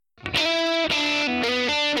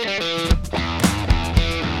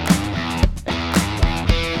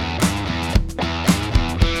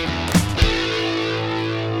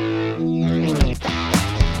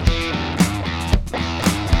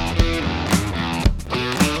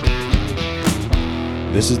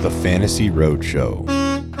This is the Fantasy Roadshow.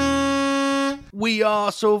 We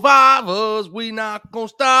are survivors. We not gonna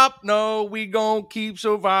stop. No, we gonna keep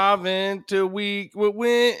surviving till we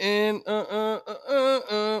win.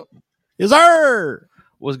 Yes, sir.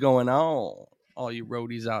 What's going on, all you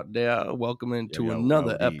roadies out there? Welcome into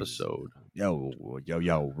another roadies. episode. Yo,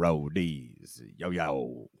 roadies.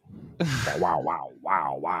 Yo. wow.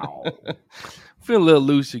 Feeling a little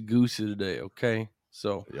loosey goosey today. Okay,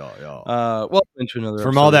 so Yo. welcome into another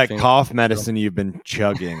From episode all of that Fantasy cough medicine you've been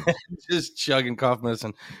chugging. just chugging cough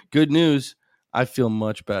medicine. Good news, I feel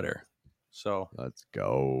much better. So Let's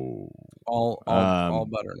go. all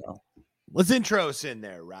better now. Let's intro us in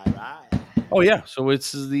there, right? Oh yeah, so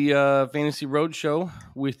it's the Fantasy Roadshow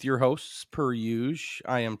with your hosts per usual.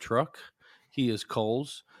 I am Truck. He is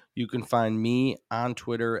Coles. You can find me on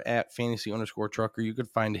Twitter at fantasy_trucker. You can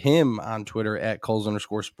find him on Twitter at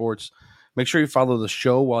Coles_sports. Make sure you follow the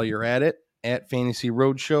show while you're at it at Fantasy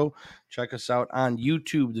Roadshow. Check us out on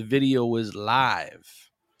YouTube. The video is live.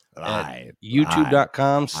 Live.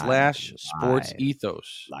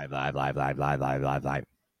 YouTube.com/sportsethos. Live.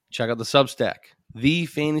 Check out the Substack,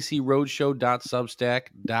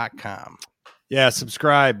 thefantasyroadshow.substack.com. Yeah,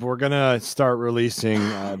 subscribe. We're going to start releasing.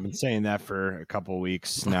 I've been saying that for a couple of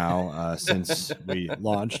weeks now since we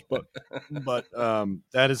launched. But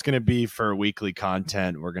that is going to be for weekly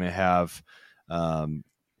content. We're going to have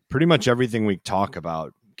pretty much everything we talk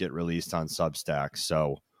about get released on Substack.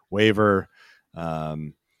 So waiver, our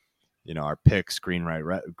picks, green light,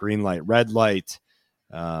 red light.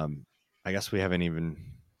 I guess we haven't even.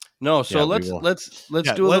 No, so let's do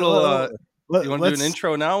a little. You want to do an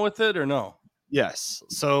intro now with it or no? Yes.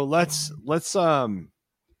 So let's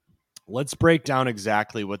break down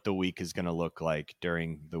exactly what the week is going to look like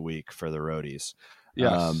during the week for the roadies.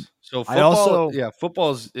 Yes. So football,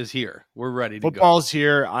 football is here. We're ready to go. Football's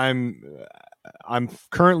here. I'm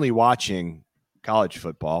currently watching college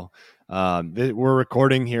football. We're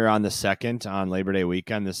recording here on the 2nd on Labor Day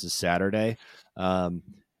weekend. This is Saturday.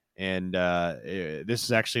 And this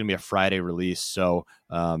is actually going to be a Friday release. So,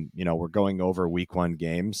 we're going over week 1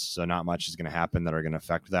 games. So not much is going to happen that are going to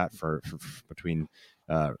affect that for between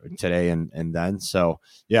today and then. So,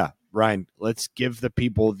 yeah, Ryan, let's give the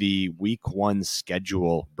people the week 1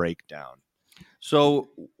 schedule breakdown. So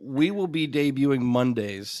we will be debuting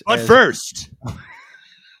Mondays. But first.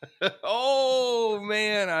 Oh,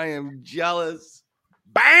 man, I am jealous.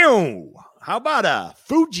 Bam! How about a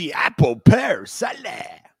Fuji apple pear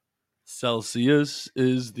salad? Celsius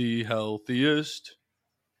is the healthiest.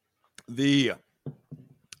 The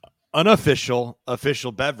official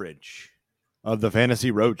beverage of the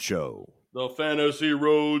Fantasy Roadshow. The Fantasy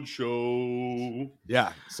Roadshow.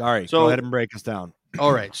 Yeah, sorry. So, go ahead and break us down.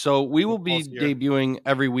 All right, so we will be debuting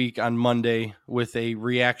every week on Monday with a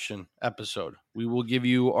reaction episode. We will give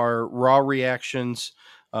you our raw reactions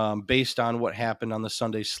based on what happened on the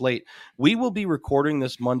Sunday slate. We will be recording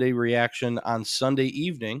this Monday reaction on Sunday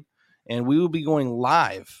evening, and we will be going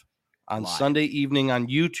live on Sunday evening on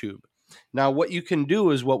YouTube. Now, what you can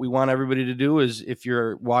do is what we want everybody to do is if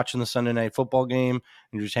you're watching the Sunday night football game and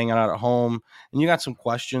you're just hanging out at home and you got some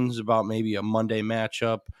questions about maybe a Monday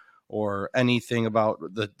matchup or anything about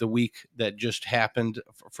the week that just happened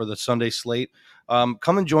for the Sunday slate,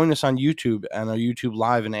 come and join us on YouTube and our YouTube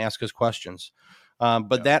Live and ask us questions.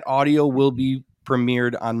 That audio will be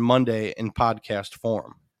premiered on Monday in podcast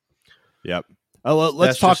form. Yep.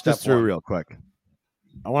 Let's talk this through real quick.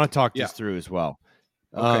 I want to talk this through as well.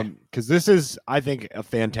 Because this is, I think, a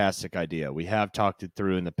fantastic idea. We have talked it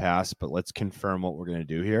through in the past, but let's confirm what we're going to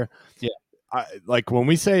do here. Yeah. Like when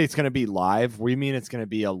we say it's going to be live, we mean it's going to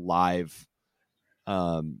be a live.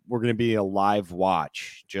 We're going to be a live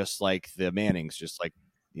watch, just like the Mannings, just like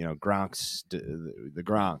the Gronks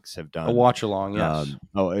have done a watch along. Yes.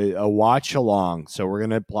 A watch along. So we're going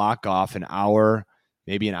to block off an hour,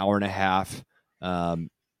 maybe an hour and a half,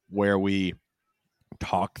 where we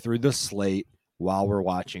talk through the slate while we're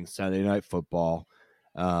watching Sunday Night Football,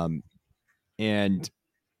 and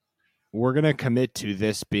we're going to commit to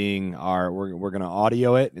this being we're going to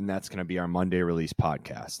audio it, and that's going to be our Monday release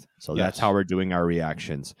podcast. So that's how we're doing our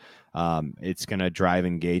reactions. It's going to drive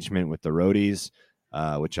engagement with the roadies,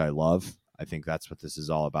 which I love. I think that's what this is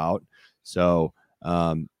all about. So,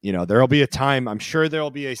 there'll be a time, I'm sure there'll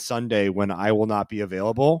be a Sunday when I will not be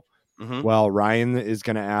available. Mm-hmm. Well, Ryan is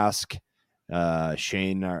going to ask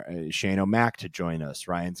Shane O'Mac to join us.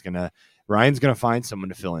 Ryan's gonna find someone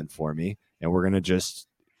to fill in for me, and we're gonna just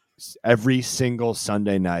every single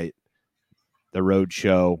Sunday night, the road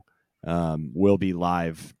show will be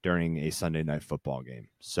live during a Sunday night football game.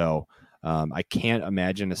 So I can't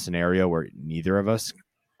imagine a scenario where neither of us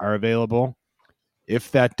are available.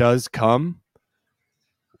 if that does come,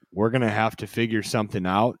 we're going to have to figure something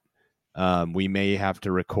out. We may have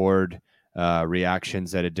to record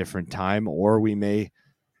reactions at a different time, or we may.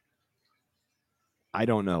 I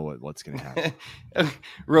don't know what's going to happen.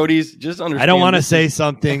 Roadies, just understand. I don't want to say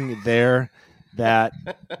something there that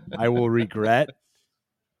I will regret,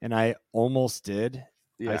 and I almost did.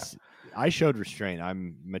 Yeah. I showed restraint.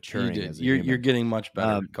 I'm maturing. You did. You're getting much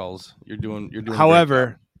better, Culls. You're doing.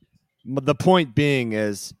 However, the point being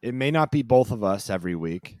is, it may not be both of us every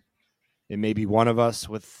week. It may be one of us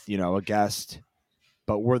with a guest,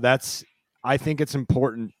 but I think it's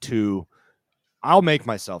important to. I'll make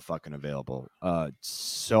myself fucking available.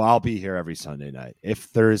 So I'll be here every Sunday night.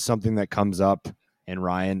 If there is something that comes up, and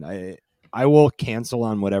Ryan, I will cancel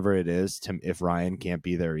on whatever it is if Ryan can't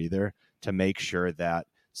be there either, to make sure that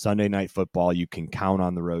Sunday Night Football, you can count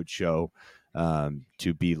on the road show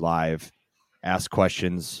to be live, ask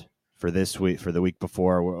questions for this week, for the week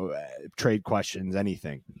before, trade questions,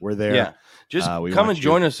 anything. We're there. Yeah, just come and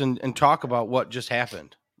join us and talk about what just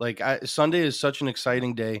happened. Like Sunday is such an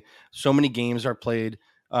exciting day. So many games are played.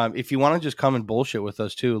 If you want to just come and bullshit with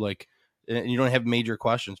us too, like, and you don't have major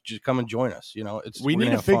questions, just come and join us. We need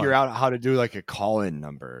to figure out how to do like a call-in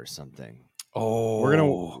number or something.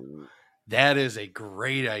 Oh, that is a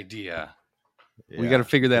great idea. Yeah, we got to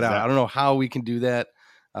figure that out. I don't know how we can do that,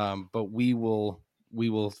 but we will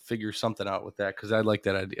figure something out with that, because I like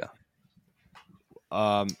that idea.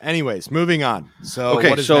 Anyways, moving on. So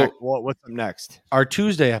okay, what's up next? Our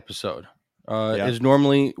Tuesday episode is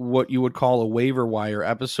normally what you would call a waiver wire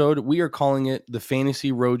episode. We are calling it the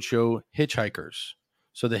Fantasy Roadshow Hitchhikers.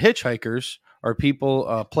 So the Hitchhikers are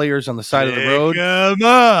people, players on the side of the road. Pick them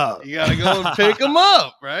up. You gotta go and pick them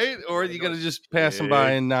up, right? Or you gotta just pass them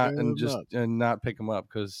by and not pick them up,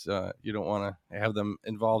 because you don't want to have them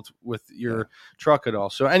involved with your truck at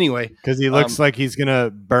all. So anyway, because he looks like he's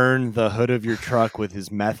gonna burn the hood of your truck with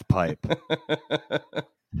his meth pipe.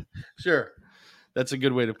 Sure, that's a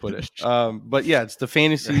good way to put it. But yeah, it's the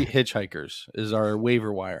Fantasy Hitchhikers is our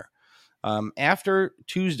waiver wire. After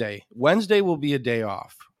Tuesday, Wednesday will be a day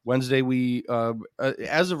off. Wednesday, we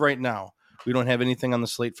as of right now, we don't have anything on the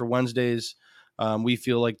slate for Wednesdays. We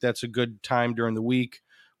feel like that's a good time during the week,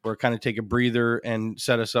 or kind of take a breather and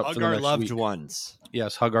set us up for the next week. Hug our loved ones.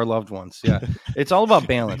 Yes, hug our loved ones. Yeah, it's all about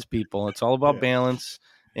balance, people. It's all about balance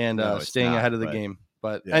and staying ahead of the game.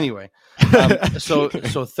 But anyway, so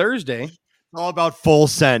Thursday, it's all about full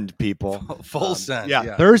send, people. Full send.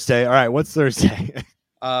 Yeah, Thursday. All right, what's Thursday?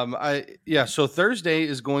 So Thursday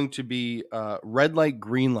is going to be red light,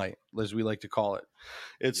 green light, as we like to call it.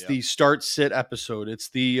 It's the start sit episode. It's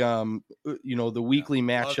the the weekly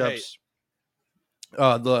matchups.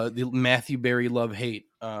 The Matthew Berry love hate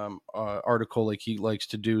article, like he likes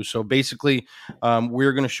to do. So basically,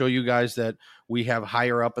 we're going to show you guys that we have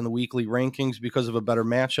higher up in the weekly rankings because of a better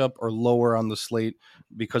matchup, or lower on the slate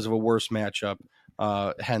because of a worse matchup.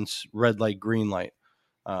 Hence, red light, green light.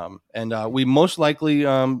 We most likely,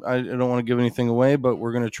 I don't want to give anything away, but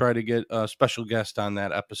we're going to try to get a special guest on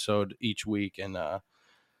that episode each week, and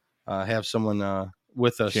have someone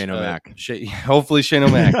with us. Shane O'Mac. Hopefully Shane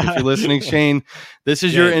O'Mac. If you're listening, Shane, this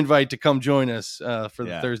is your invite to come join us for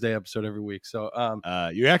the Thursday episode every week. So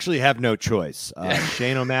you actually have no choice.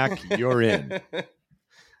 Shane O'Mac, you're in.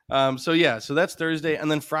 So that's Thursday.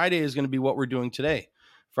 And then Friday is going to be what we're doing today.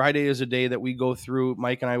 Friday is a day that we go through.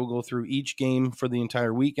 Mike and I will go through each game for the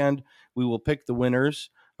entire weekend. We will pick the winners.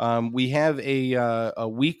 We have a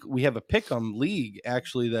week. We have a pick'em league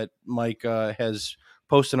actually that Mike has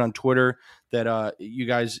posted on Twitter that you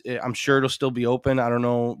guys. I'm sure it'll still be open. I don't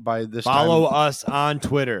know by this. Follow us on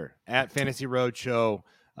Twitter at Fantasy Roadshow.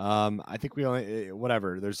 I think we only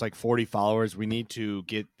there's like 40 followers. We need to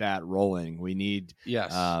get that rolling. We need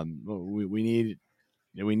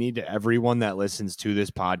we need everyone that listens to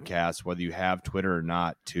this podcast, whether you have Twitter or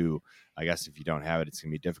not, to, I guess if you don't have it, it's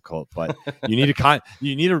gonna be difficult, but you need to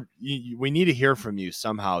we need to hear from you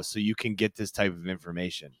somehow so you can get this type of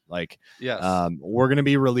information. Like, we're going to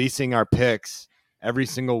be releasing our picks every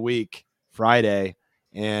single week, Friday,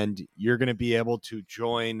 and you're going to be able to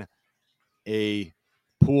join a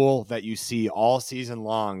pool that you see all season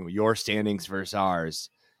long, your standings versus ours,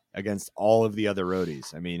 against all of the other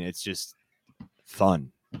roadies. I mean, it's just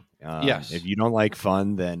fun. If you don't like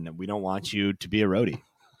fun, then we don't want you to be a roadie.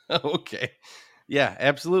 Okay. Yeah,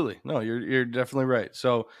 absolutely. No, you're definitely right.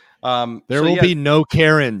 So there will be no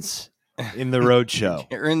Karens in the road show.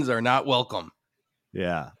 Karens are not welcome.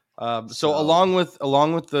 Yeah. So along with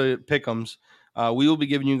the pick'ems, we will be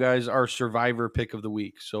giving you guys our Survivor pick of the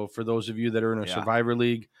week. So for those of you that are in a Survivor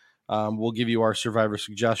league, we'll give you our Survivor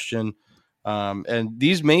suggestion. And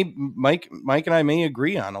these Mike and I may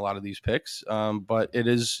agree on a lot of these picks, but it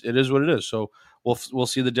is what it is. So we'll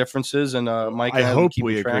see the differences, and Mike and I I hope keep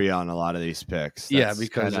we track. agree on a lot of these picks. That's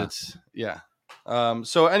because it's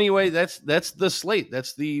so anyway, that's the slate.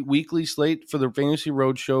 That's the weekly slate for the Fantasy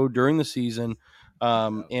Roadshow during the season.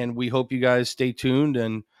 And we hope you guys stay tuned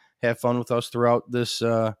and have fun with us throughout this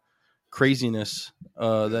craziness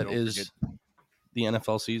that is the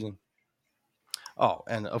NFL season. Oh,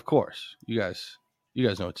 and of course, you guys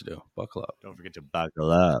know what to do. Buckle up. Don't forget to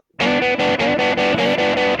buckle up.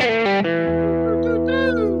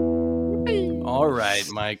 All right,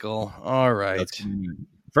 Michael. All right.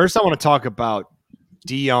 First, I want to talk about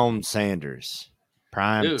Deion Sanders.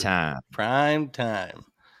 Prime time.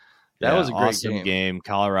 That was a great awesome game.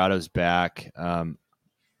 Colorado's back. I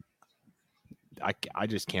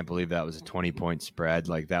just can't believe that was a 20-point spread.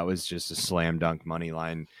 Like, that was just a slam dunk money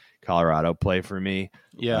line Colorado play for me.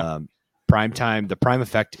 Yeah. Prime time. The prime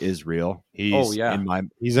effect is real. He's in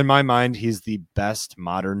my mind. He's the best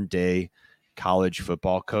modern day college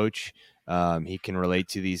football coach. He can relate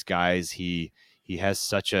to these guys. He has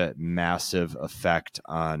such a massive effect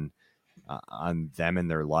on them in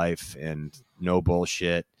their life, and no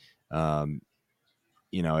bullshit.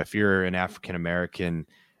 If you're an African American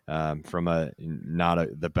from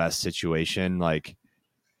the best situation, like,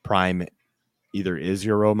 Prime either is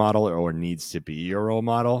your role model or needs to be your role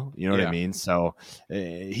model. You know what I mean? So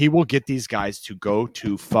he will get these guys to go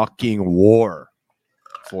to fucking war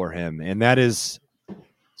for him, and that is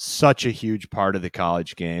such a huge part of the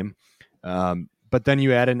college game. But then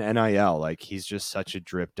you add an NIL, like, he's just such a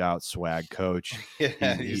dripped out swag coach.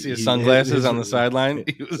 Yeah, you see his sunglasses on the sideline.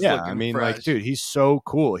 He was fresh. Like, dude, he's so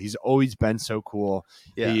cool. He's always been so cool.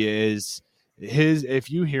 Yeah. He is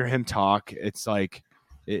if you hear him talk, it's like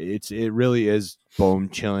it really is bone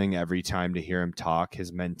chilling every time to hear him talk.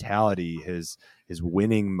 His mentality, his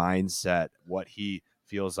winning mindset, what he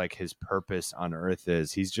feels like his purpose on earth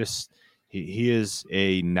is. He's just he is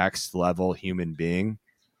a next level human being.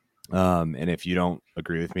 And if you don't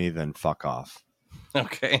agree with me, then fuck off.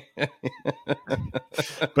 Okay.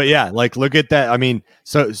 But yeah, like, look at that. I mean,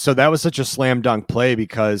 so that was such a slam dunk play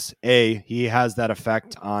because he has that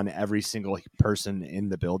effect on every single person in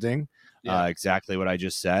the building. Yeah. Exactly what I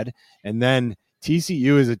just said. And then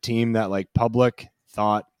TCU is a team that, like, public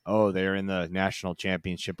thought, oh, they're in the national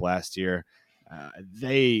championship last year.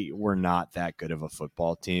 They were not that good of a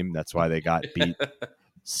football team. That's why they got beat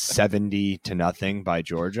 70-0 by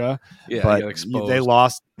Georgia. Yeah, but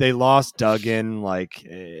they lost Duggan, like,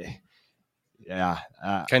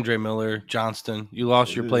 Kendre Miller, Johnston. You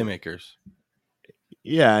lost your playmakers.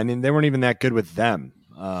 Yeah, I mean, they weren't even that good with them.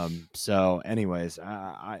 So anyways,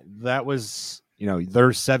 that was, they're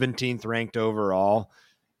 17th ranked overall.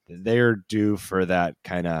 They're due for that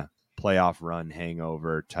kind of playoff run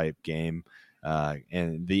hangover type game.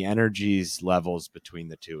 And the energies levels between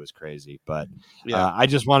the two is crazy. But I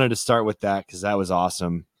just wanted to start with that because that was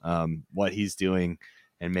awesome. What he's doing.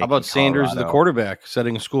 And how about Colorado. Sanders, the quarterback,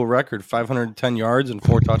 setting a school record, 510 yards and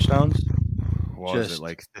 4 touchdowns? What was it,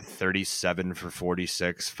 like 37 for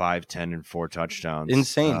 46, 510 and 4 touchdowns?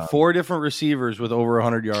 Insane. 4 different receivers with over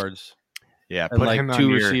 100 yards. Yeah, and like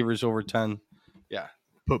 2 receivers over 10. Yeah.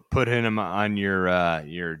 Put him on your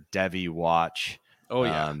Devy watch. Oh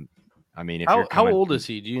yeah. I mean, if how old is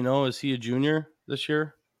he? Do you know? Is he a junior this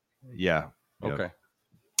year? Yeah. Okay.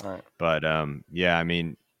 All right. But yeah, I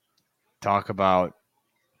mean, talk about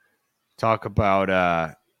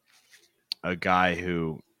a guy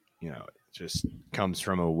who, just comes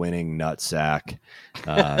from a winning nutsack,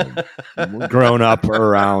 grown up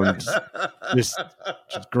around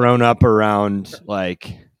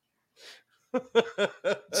like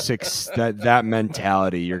that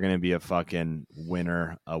mentality. You're going to be a fucking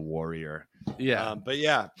winner, a warrior. Yeah. But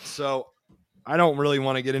yeah, so I don't really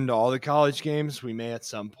want to get into all the college games. We may at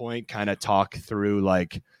some point kind of talk through,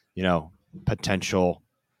 like, potential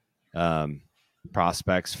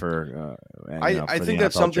prospects for I think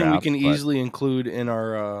that's something draft, we can easily include in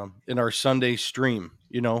our Sunday stream,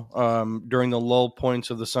 during the lull points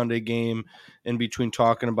of the Sunday game, in between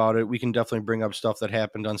talking about it. We can definitely bring up stuff that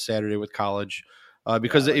happened on Saturday with college,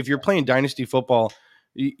 because if you're playing dynasty football,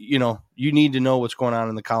 you need to know what's going on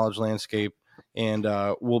in the college landscape, and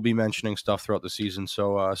we'll be mentioning stuff throughout the season.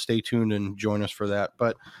 So stay tuned and join us for that.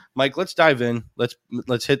 But Mike, let's dive in.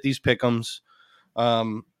 Let's hit these pick'ems.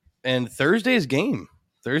 And Thursday's game,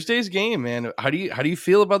 man. How do you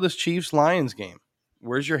feel about this Chiefs-Lions game?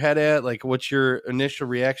 Where's your head at? Like, what's your initial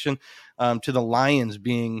reaction to the Lions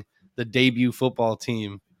being the debut football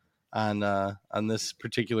team on this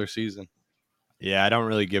particular season? Yeah, I don't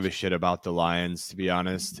really give a shit about the Lions, to be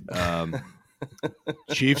honest.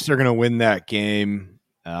 Chiefs are going to win that game.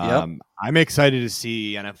 I'm excited to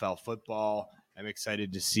see NFL football. I'm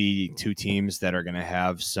excited to see two teams that are going to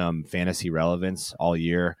have some fantasy relevance all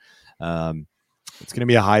year. It's going to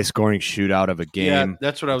be a high-scoring shootout of a game. Yeah,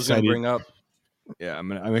 that's what I was going to bring up. Yeah,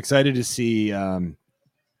 I'm excited to see. I'm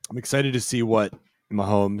excited to see what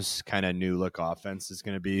Mahomes' kind of new look offense is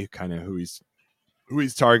going to be. Kind of who he's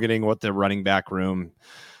targeting, what the running back room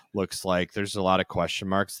looks like. There's a lot of question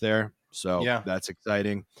marks there, so that's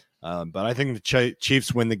exciting. But I think the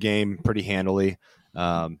Chiefs win the game pretty handily.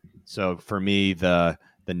 So for me, the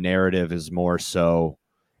narrative is more so,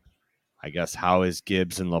 I guess, how is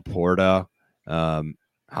Gibbs and Laporta?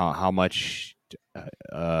 How much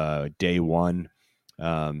day one?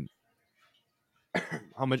 How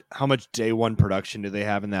much day one production do they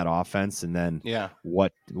have in that offense? And then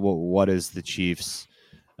what is the Chiefs?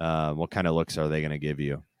 What kind of looks are they going to give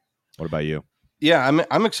you? What about you? Yeah,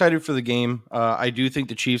 I'm excited for the game. I do think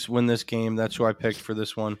the Chiefs win this game. That's who I picked for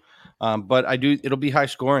this one. But it'll be high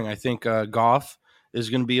scoring. I think Goff is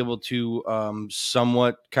going to be able to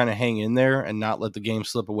somewhat kind of hang in there and not let the game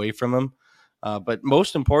slip away from him. But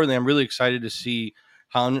most importantly, I'm really excited to see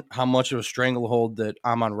how much of a stranglehold that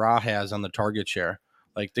Amon-Ra has on the target share.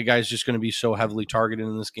 Like, the guy's just going to be so heavily targeted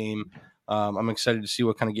in this game. I'm excited to see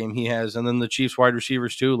what kind of game he has. And then the Chiefs wide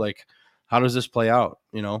receivers too. Like, how does this play out?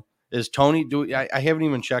 Is Tony I haven't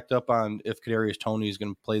even checked up on if Kadarius Toney is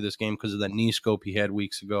going to play this game because of that knee scope he had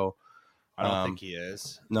weeks ago. I don't think he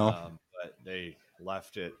is. No, but they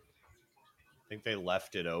left it. I think they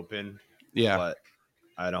left it open. Yeah, but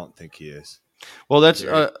I don't think he is. Well, that's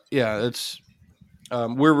it's.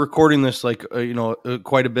 We're recording this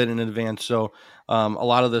quite a bit in advance, so a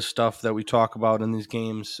lot of this stuff that we talk about in these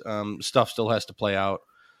games, stuff still has to play out.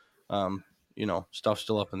 Stuff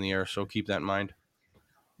still up in the air, so keep that in mind.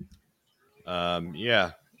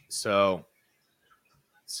 Yeah. So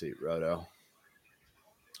let's see, Roto.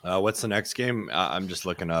 What's the next game? I'm just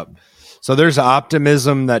looking up. So there's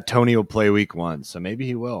optimism that Tony will play week 1. So maybe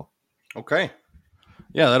he will. Okay.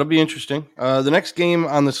 Yeah, that'll be interesting. The next game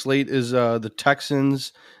on the slate is the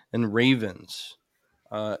Texans and Ravens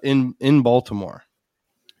in Baltimore.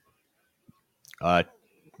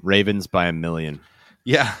 Ravens by 1 million.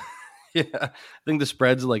 Yeah. Yeah. I think the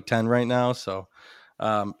spread's like 10 right now. So,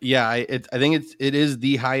 I think it is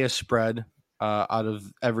the highest spread out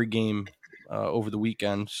of every game over the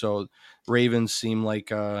weekend. So Ravens seem like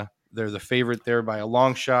they're the favorite there by a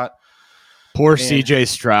long shot. Poor CJ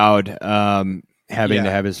Stroud having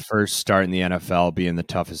to have his first start in the NFL be in the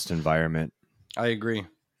toughest environment. I agree.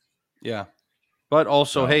 Yeah. But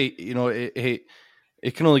also, it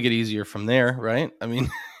can only get easier from there, right? I mean,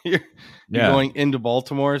 you're going into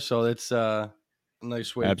Baltimore, so it's a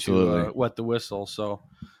nice way to wet the whistle. So,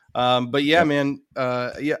 man.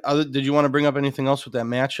 Did you want to bring up anything else with that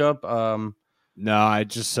matchup? No, I'm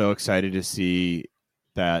just so excited to see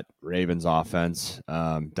that Ravens offense,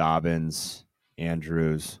 Dobbins,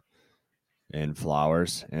 Andrews, and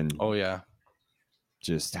Flowers, and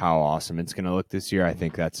just how awesome it's going to look this year. I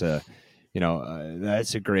think that's that's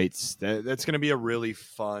going to be a really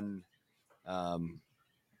fun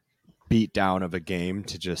beat down of a game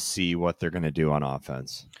to just see what they're going to do on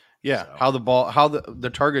offense. Yeah, so. how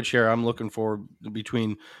the target share I'm looking for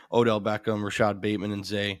between Odell Beckham, Rashad Bateman, and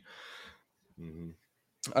Zay. Mm-hmm.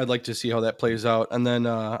 I'd like to see how that plays out, and then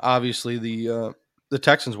obviously the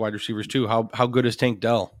Texans wide receivers too. How good is Tank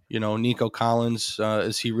Dell? Nico Collins,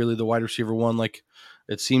 is he really the wide receiver one? Like,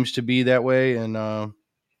 it seems to be that way, and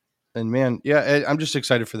man, I'm just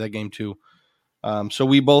excited for that game too. So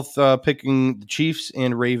we both picking the Chiefs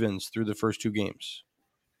and Ravens through the first 2 games.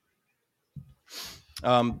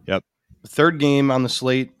 Yep. Third game on the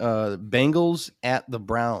slate: Bengals at the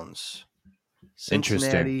Browns.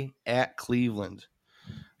 Cincinnati at Cleveland.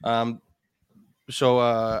 So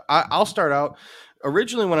I'll start out.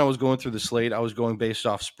 Originally, when I was going through the slate, I was going based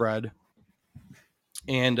off spread,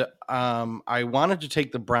 and I wanted to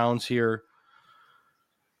take the Browns here.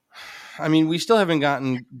 I mean, we still haven't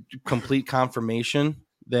gotten complete confirmation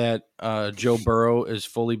that Joe Burrow is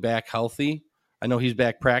fully back healthy. I know he's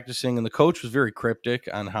back practicing, and the coach was very cryptic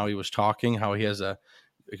on how he was talking, how he has a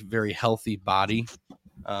very healthy body.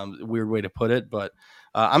 Weird way to put it, but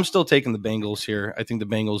I'm still taking the Bengals here. I think the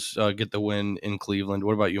Bengals get the win in Cleveland.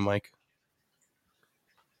 What about you, Mike?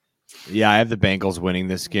 Yeah, I have the Bengals winning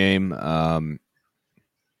this game. It's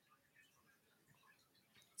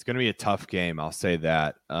going to be a tough game. I'll say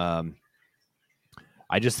that.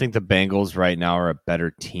 I just think the Bengals right now are a better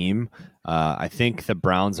team. I think the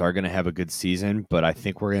Browns are going to have a good season, but I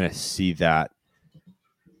think we're going to see that.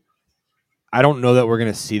 I don't know that we're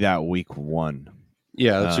going to see that week 1.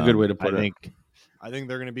 Yeah, that's a good way to put it. I think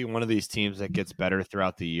they're going to be one of these teams that gets better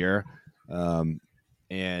throughout the year.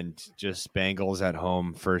 And just Bengals at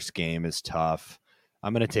home, first game is tough.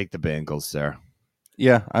 I'm going to take the Bengals there.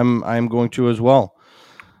 Yeah, I'm going to as well.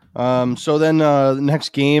 So then the next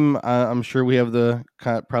game, I'm sure we have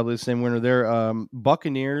probably the same winner there.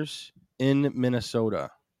 Buccaneers in Minnesota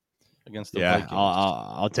against the Vikings.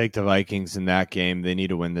 I'll take the Vikings in that game. They need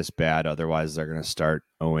to win this bad, otherwise they're going to start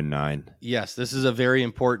 0-9. Yes, this is a very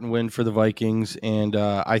important win for the Vikings, and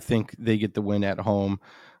I think they get the win at home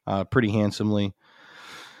pretty handsomely.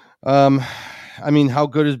 I mean, how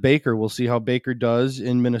good is Baker? We'll see how Baker does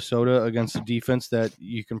in Minnesota against a defense that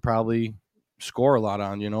you can probably score a lot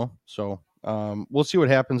on, So we'll see what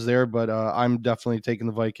happens there, but I'm definitely taking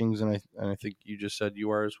the Vikings, and I think you just said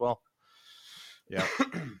you are as well. Yeah.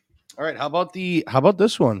 All right. How about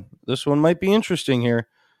this one? This one might be interesting here.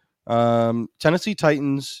 Tennessee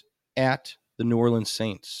Titans at the New Orleans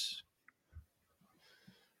Saints.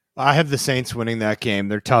 I have the Saints winning that game.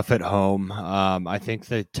 They're tough at home. I think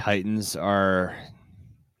the Titans are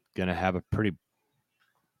going to have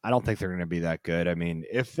I don't think they're going to be that good. I mean,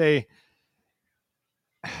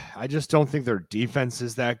 I just don't think their defense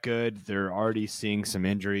is that good. They're already seeing some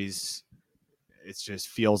injuries. It just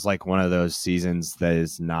feels like one of those seasons that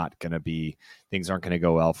is not going to be, things aren't going to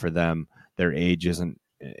go well for them. Their age is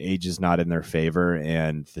not in their favor,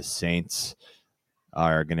 and the Saints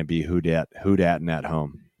are going to be hoodatting at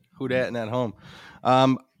home. Hoodatting at home.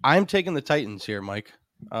 I'm taking the Titans here, Mike.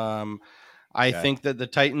 I think that the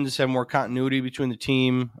Titans have more continuity between the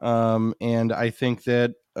team, and I think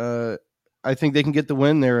that they can get the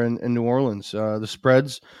win there in New Orleans. The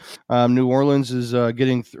spreads, New Orleans is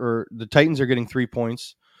the Titans are getting 3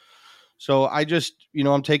 points. So I just,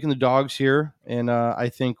 I'm taking the dogs here, and I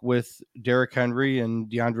think with Derrick Henry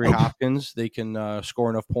and DeAndre Hopkins, they can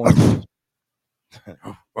score enough points.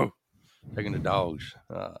 Taking the dogs.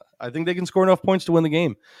 I think they can score enough points to win the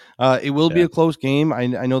game. It will be a close game. I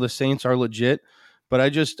know the Saints are legit, but I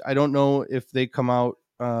don't know if they come out,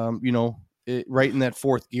 right in that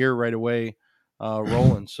fourth gear right away,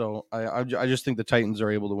 rolling. So I just think the Titans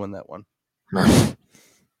are able to win that one.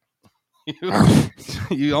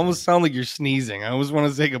 You almost sound like you're sneezing. I almost want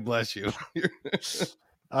to say God bless you.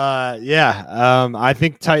 I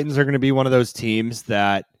think Titans are going to be one of those teams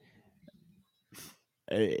that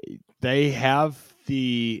they have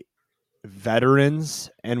the veterans,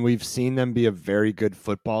 and we've seen them be a very good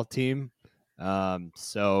football team.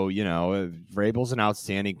 So, Vrabel's an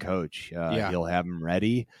outstanding coach. He'll have them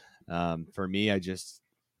ready. For me, I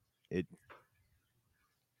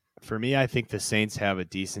think the Saints have a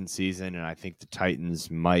decent season, and I think the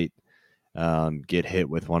Titans might get hit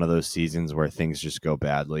with one of those seasons where things just go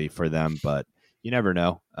badly for them, but you never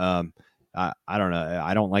know. I don't know.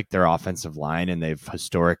 I don't like their offensive line, and they've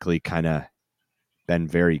historically kind of been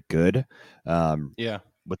very good.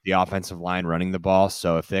 With the offensive line running the ball.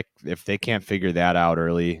 So if they can't figure that out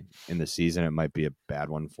early in the season, it might be a bad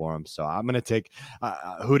one for them. So I'm going to take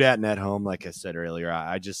hoodatting at home. Like I said earlier,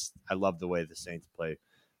 I love the way the Saints play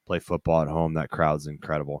football at home. That crowd's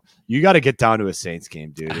incredible. You got to get down to a Saints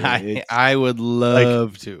game, dude. I would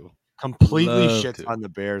love to. Completely shits on the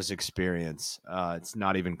Bears experience. It's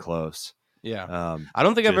not even close. Yeah. I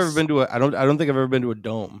don't think I've ever been to I don't think I've ever been to a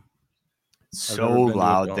dome. So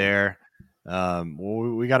loud there.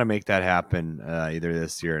 We got to make that happen either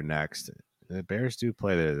this year or next. The Bears do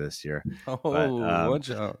play there this year. Watch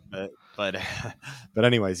out. But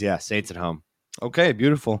anyways, yeah, Saints at home. Okay,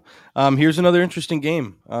 beautiful. Here's another interesting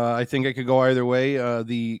game. I think I could go either way.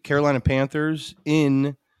 The Carolina Panthers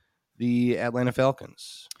in the Atlanta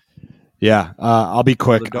Falcons. Yeah, I'll be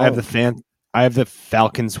quick. I have the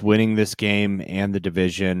Falcons winning this game and the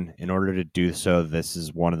division. In order to do so, this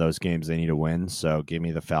is one of those games they need to win. So give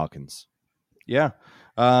me the Falcons. Yeah.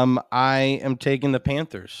 I am taking the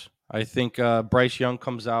Panthers. I think Bryce Young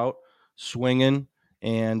comes out swinging,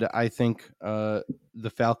 and I think the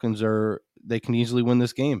Falcons they can easily win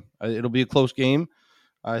this game. It'll be a close game.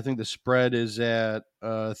 I think the spread is at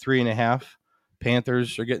 3.5.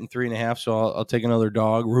 Panthers are getting 3.5, so I'll take another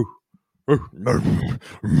dog.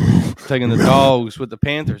 Taking the dogs with the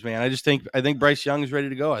Panthers, man. I think Bryce Young is ready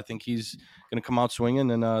to go. I think he's going to come out swinging,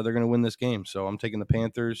 and they're going to win this game. So I'm taking the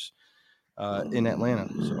Panthers in Atlanta.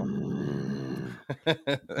 So,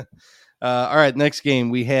 all right, next game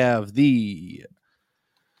we have the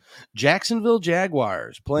Jacksonville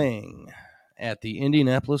Jaguars playing at the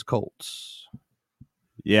Indianapolis Colts.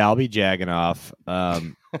 Yeah, I'll be jagging off.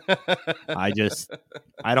 I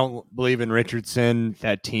don't believe in Richardson.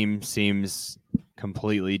 That team seems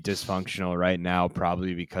completely dysfunctional right now,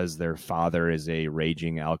 probably because their father is a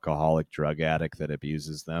raging alcoholic drug addict that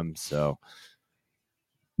abuses them. So,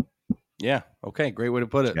 yeah, okay, great way to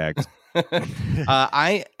put it. Jags.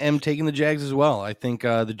 I am taking the Jags as well. I think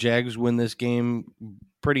the Jags win this game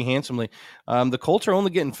pretty handsomely. The Colts are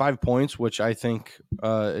only getting 5 points, which I think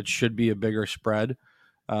it should be a bigger spread.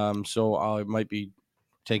 So I might be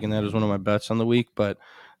taking that as one of my bets on the week. But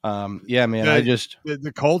yeah, man,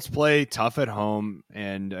 the Colts play tough at home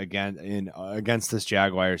and against this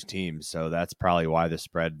Jaguars team, so that's probably why the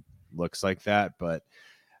spread looks like that. But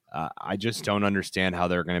I just don't understand how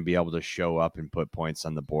they're going to be able to show up and put points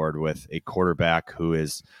on the board with a quarterback who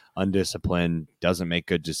is undisciplined, doesn't make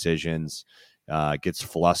good decisions, gets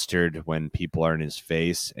flustered when people are in his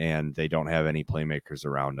face, and they don't have any playmakers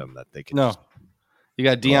around him that they can. No, you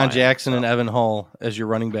got Deion Jackson and Evan Hull as your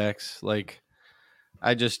running backs. Like,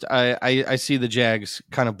 I see the Jags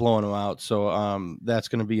kind of blowing them out. So that's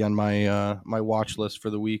going to be on my my watch list for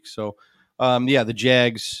the week. So yeah, the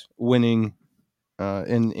Jags winning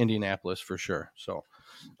in Indianapolis for sure. So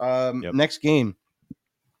next game.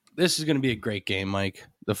 This is going to be a great game, Mike.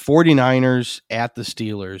 The 49ers at the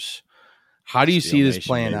Steelers. How do you see this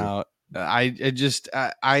playing out? I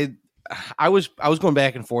was going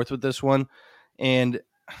back and forth with this one, and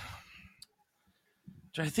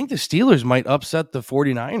I think the Steelers might upset the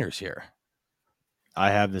 49ers here.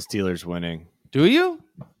 I have the Steelers winning. Do you?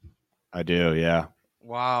 I do, yeah.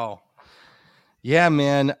 Wow. Yeah,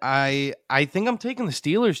 man. I think I'm taking the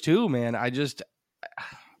Steelers too, man.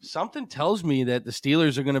 Something tells me that the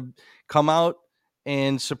Steelers are going to come out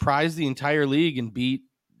and surprise the entire league and beat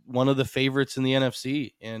one of the favorites in the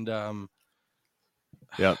NFC. And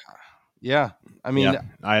yeah. I mean,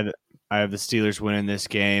 I have the Steelers winning this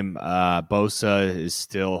game. Bosa is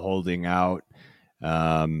still holding out.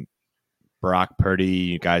 Brock Purdy,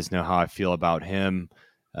 you guys know how I feel about him.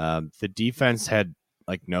 The defense had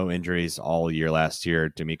like no injuries all year last year.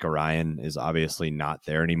 D'Amico Ryan is obviously not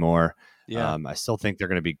there anymore. Yeah. I still think they're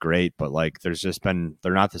going to be great, but like they're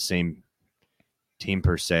not the same team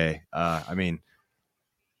per se. I mean,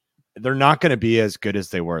 they're not going to be as good as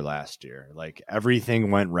they were last year. Like everything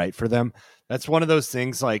went right for them. That's one of those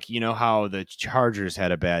things, like, you know, how the Chargers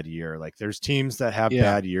had a bad year. Like there's teams that have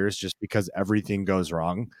bad years just because everything goes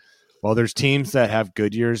wrong. Well, there's teams that have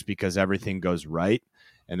good years because everything goes right.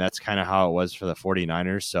 And that's kind of how it was for the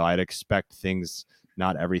 49ers. So I'd expect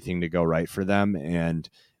not everything to go right for them. And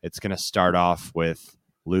it's going to start off with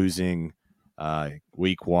losing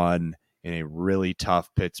week 1 in a really tough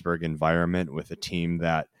Pittsburgh environment with a team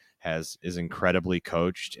that is incredibly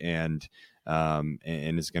coached and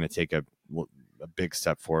is going to take a big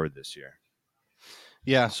step forward this year.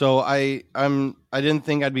 Yeah, so I didn't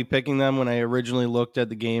think I'd be picking them when I originally looked at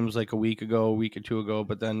the games like a week or two ago,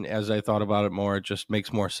 but then as I thought about it more, it just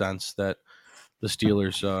makes more sense that the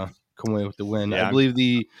Steelers come away with the win. Yeah, I believe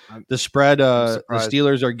the spread the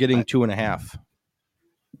Steelers are getting 2.5.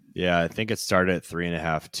 Yeah, I think it started at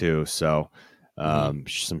 3.5 too. So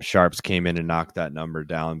some sharps came in and knocked that number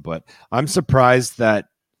down, but I'm surprised that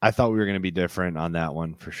I thought we were going to be different on that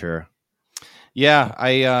one for sure. Yeah,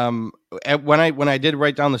 when I did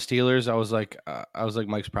write down the Steelers, I was like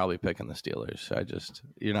Mike's probably picking the Steelers.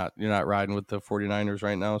 You're not riding with the 49ers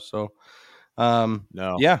right now, so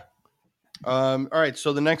no. Yeah. All right,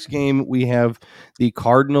 so the next game we have the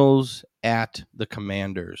Cardinals at the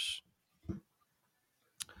Commanders.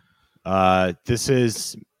 This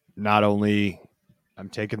is not only I'm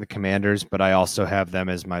taking the Commanders, but I also have them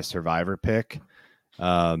as my survivor pick.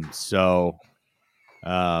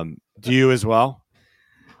 Do you as well?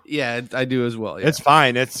 Yeah, I do as well. Yeah. It's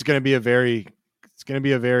fine. It's going to be a very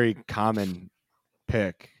common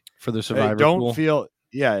pick for the survivor. Don't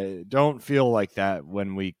feel like that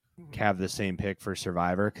when we have the same pick for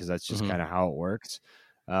survivor, because that's just kind of how it works.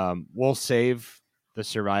 We'll save the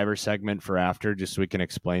survivor segment for after, just so we can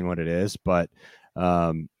explain what it is. But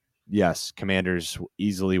yes, Commanders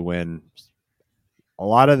easily win. A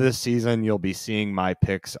lot of this season, you'll be seeing my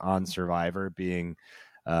picks on survivor being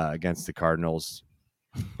against the Cardinals,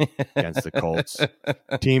 against the Colts,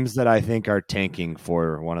 teams that I think are tanking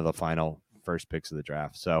for one of the final first picks of the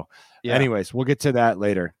draft. So anyways, we'll get to that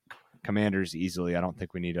later. Commanders easily. I don't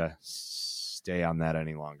think we need to stay on that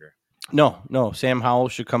any longer. No. Sam Howell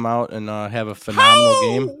should come out and have a phenomenal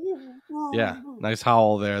game. Yeah, nice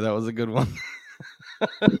howl there. That was a good one.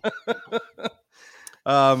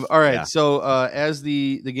 All right. Yeah. So as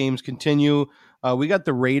the games continue, we got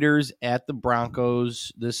the Raiders at the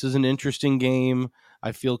Broncos. This is an interesting game.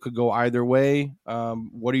 I feel could go either way.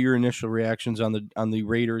 What are your initial reactions on the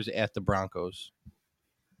Raiders at the Broncos?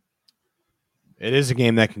 It is a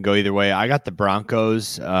game that can go either way. I got the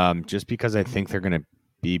Broncos just because I think they're going to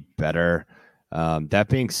be better. That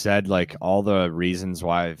being said, like all the reasons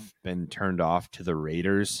why I've been turned off to the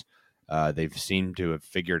Raiders, they've seemed to have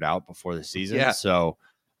figured out before the season. Yeah. So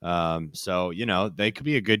they could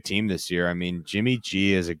be a good team this year. I mean, Jimmy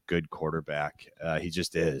G is a good quarterback. He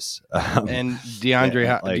just is. And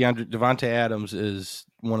Devontae Adams is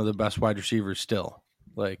one of the best wide receivers still.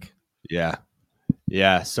 Yeah.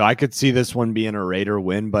 Yeah. So I could see this one being a Raider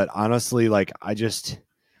win, but honestly, like I just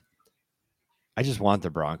want the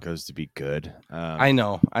Broncos to be good. I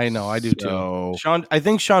know. I do too. I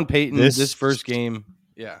think Sean Payton, this first game.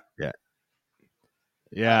 Yeah.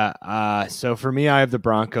 So for me, I have the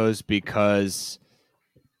Broncos because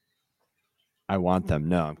I want them.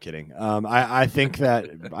 No, I'm kidding. I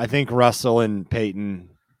think Russell and Payton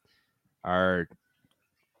are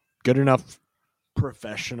good enough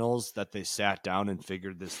professionals that they sat down and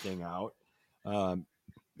figured this thing out. And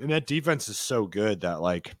that defense is so good that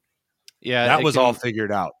that was all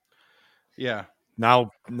figured out. Yeah.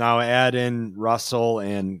 Now add in Russell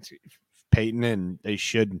and Payton, and they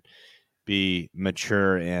should be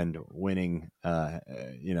mature and winning. They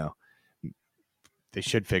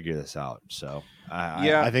should figure this out. So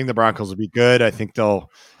I think the Broncos will be good. I think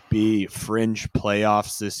they'll be fringe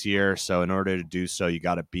playoffs this year. So in order to do so, you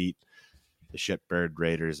got to beat the shitbird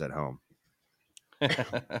Raiders at home.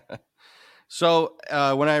 So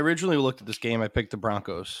when I originally looked at this game, I picked the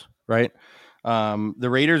Broncos, right? The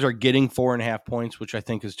Raiders are getting 4.5 points, which I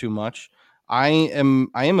think is too much. I am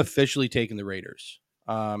officially taking the Raiders.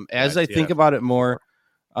 As I think about it more,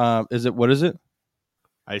 what is it?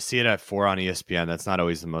 I see it at 4 on ESPN. That's not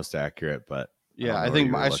always the most accurate, but I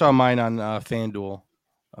think I saw mine on FanDuel.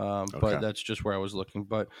 But that's just where I was looking.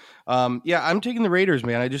 But I'm taking the Raiders,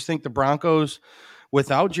 man. I just think the Broncos,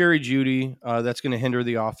 without Jerry Jeudy, that's going to hinder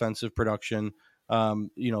the offensive production.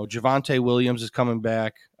 Javonte Williams is coming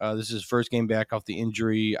back. This is his first game back off the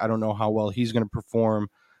injury. I don't know how well he's going to perform.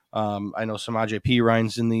 I know Samaje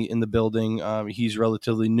Perine's in the building. He's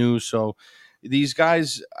relatively new, so these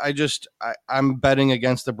guys, I'm betting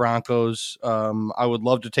against the Broncos. I would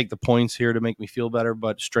love to take the points here to make me feel better,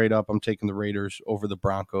 but straight up, I'm taking the Raiders over the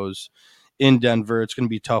Broncos in Denver. It's going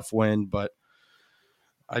to be a tough win, but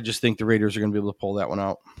I just think the Raiders are going to be able to pull that one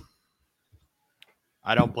out.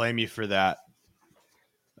 I don't blame you for that.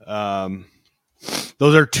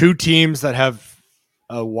 Those are two teams that have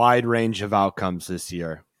a wide range of outcomes this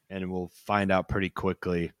year, and we'll find out pretty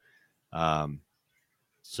quickly.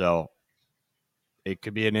 So it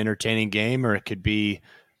could be an entertaining game, or it could be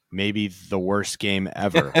maybe the worst game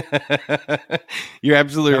ever. You're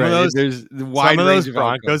absolutely right. There's wide range of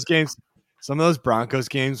Broncos games. Some of those Broncos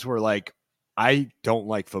games were like, I don't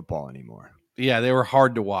like football anymore. Yeah, they were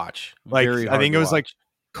hard to watch. I think it was like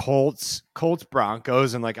Colts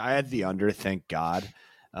Broncos, and I had the under, thank God.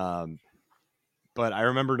 But I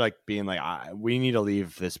remember being we need to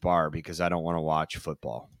leave this bar because I don't want to watch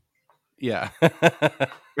football. Yeah.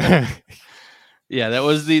 Yeah,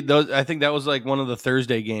 I think that was one of the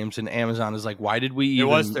Thursday games, and Amazon is like, why did we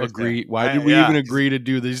even agree? Why did we even agree to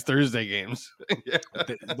do these Thursday games?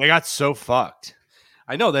 They got so fucked.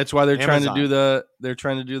 I know, that's why they're trying to do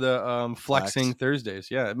the flexing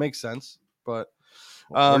Thursdays. Yeah, it makes sense, but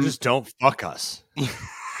or just don't fuck us.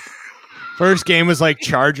 First game was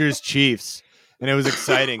Chargers Chiefs, and it was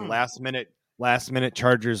exciting. last minute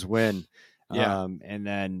Chargers win. Yeah, and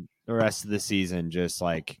then the rest of the season just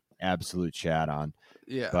absolute chat on.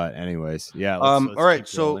 Yeah. But anyways, yeah. All right.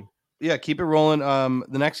 So keep it rolling.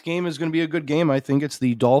 The next game is going to be a good game. I think it's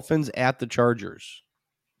the Dolphins at the Chargers.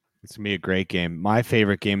 It's going to be a great game. My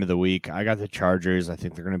favorite game of the week. I got the Chargers. I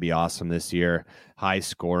think they're going to be awesome this year. High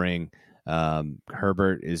scoring.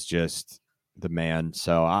 Herbert is just the man.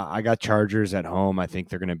 So I got Chargers at home. I think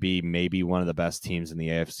they're going to be maybe one of the best teams in the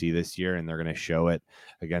AFC this year, and they're going to show it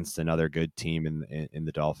against another good team in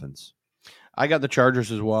the Dolphins. I got the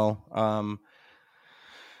Chargers as well.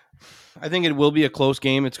 I think it will be a close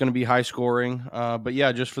game. It's going to be high scoring. But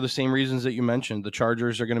yeah, just for the same reasons that you mentioned, the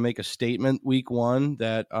Chargers are going to make a statement week one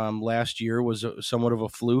that last year was somewhat of a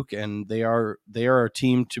fluke, and they are a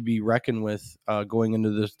team to be reckoned with going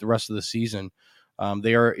into the rest of the season.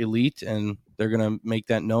 They are elite, and they're going to make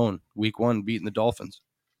that known week one, beating the Dolphins.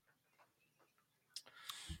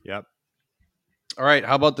 Yep. All right,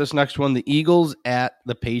 how about this next one? The Eagles at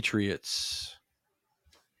the Patriots.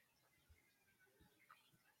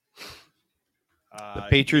 The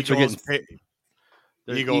Patriots are getting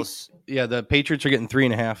the Eagles. The Patriots are getting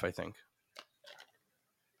 3.5, I think.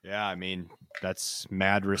 Yeah, I mean, that's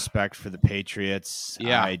mad respect for the Patriots.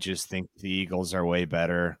 Yeah. I just think the Eagles are way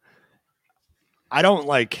better. I don't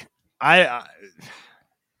I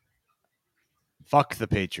fuck the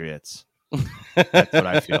Patriots. That's what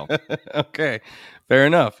I feel. Okay, fair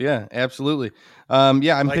enough. Yeah, absolutely.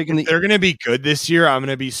 Yeah, I'm picking if they're going to be good this year, I'm going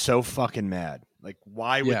to be so fucking mad. Like,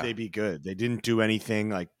 why would they be good? They didn't do anything.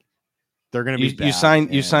 Like, they're going to be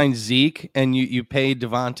bad. You signed Zeke and you paid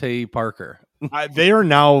Devontae Parker. They are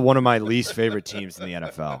now one of my least favorite teams in the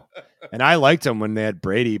NFL. And I liked them when they had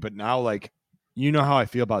Brady, but now, like, you know how I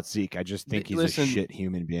feel about Zeke. I just think he's a shit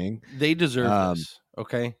human being. They deserve this.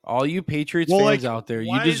 Okay, all you Patriots fans out there,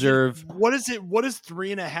 you deserve. What is it? What is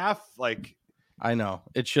 3.5 like? I know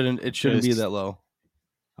it shouldn't be that low.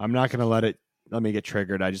 I'm not gonna let me get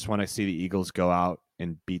triggered. I just want to see the Eagles go out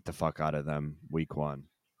and beat the fuck out of them week 1.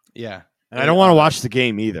 Yeah, and I don't want to watch the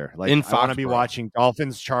game either. Like, I want to be Foxborough. Watching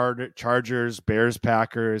Dolphins, Chargers, Bears,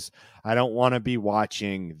 Packers. I don't want to be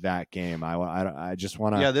watching that game. I just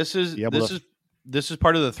want to. Yeah, this is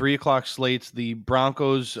part of the 3:00 slates. The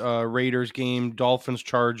Broncos, Raiders game, Dolphins,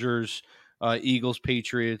 Chargers, Eagles,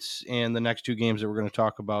 Patriots, and the next 2 games that we're going to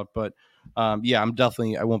talk about. But yeah,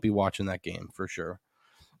 I won't be watching that game for sure.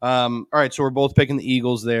 All right, so we're both picking the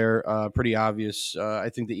Eagles there. Pretty obvious. I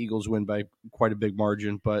think the Eagles win by quite a big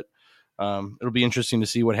margin, but it'll be interesting to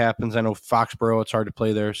see what happens. I know Foxborough, it's hard to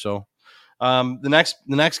play there. So the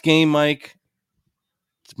next game, Mike,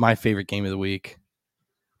 it's my favorite game of the week.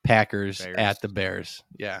 Packers at the Bears.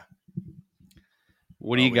 Yeah.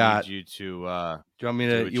 What do you got? Need you to, do you want me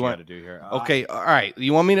to? You want to do here? Okay. All right.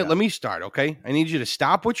 You want me to? Let me start. Okay. I need you to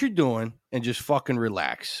stop what you're doing and just fucking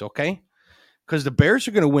relax. Okay. Because the Bears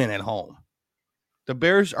are going to win at home. The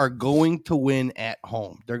Bears are going to win at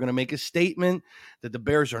home. They're going to make a statement that the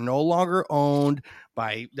Bears are no longer owned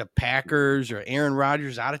by the Packers or Aaron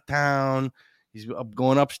Rodgers out of town. He's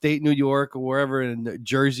going upstate New York or wherever in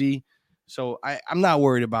Jersey. So I'm not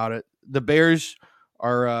worried about it. The Bears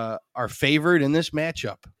are favored in this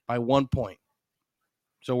matchup by 1 point.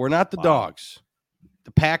 So we're not the dogs.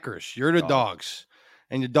 The Packers, you're the dogs.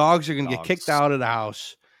 And the dogs are going to get kicked out of the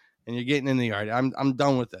house, and you're getting in the yard. I'm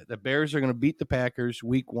done with it. The Bears are going to beat the Packers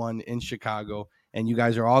week 1 in Chicago, and you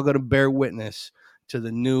guys are all going to bear witness to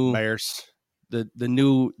the new Bears. The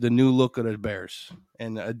new look of the Bears.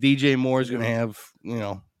 And DJ Moore is going to have,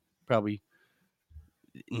 probably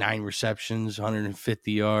 9 receptions,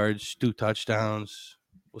 150 yards, 2 touchdowns.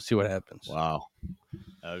 We'll see what happens. Wow.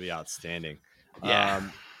 That would be outstanding. Yeah.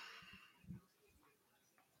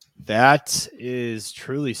 That is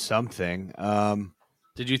truly something.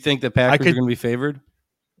 Did you think the Packers are going to be favored?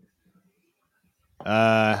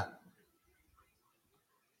 No.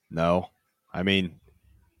 I mean,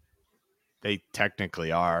 they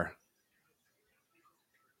technically are.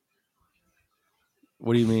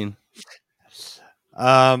 What do you mean?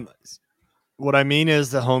 What I mean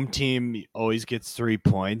is the home team always gets 3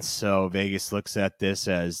 points. So Vegas looks at this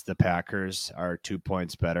as the Packers are 2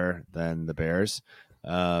 points better than the Bears,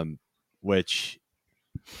 which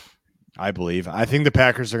I believe. I think the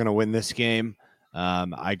Packers are going to win this game.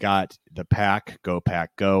 I got the Pack, go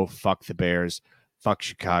Pack, go. Fuck the Bears. Fuck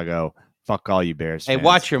Chicago. Fuck all you Bears fans. Hey,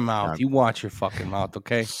 watch your mouth. You watch your fucking mouth,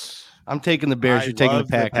 okay? I'm taking the Bears. You're taking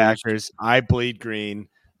the Packers. I bleed green.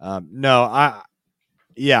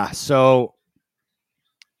 So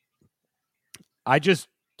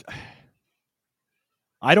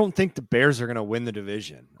I don't think the Bears are going to win the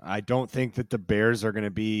division. I don't think that the Bears are going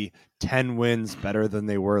to be 10 wins better than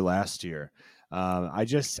they were last year. I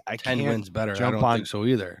 10 wins better. I don't think so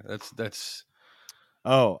either. That's.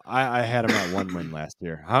 Oh, I had them at 1 win last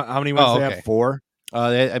year. How many wins they have? 4?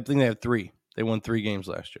 I think they have 3. They won 3 games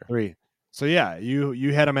last year. 3. So yeah,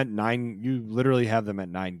 you had them at 9. You literally have them at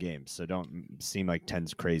 9 games. So don't seem like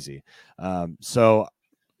 10's crazy. So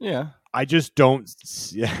yeah, I just don't.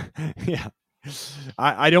 Yeah.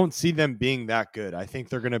 I don't see them being that good. I think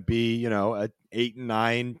they're going to be, a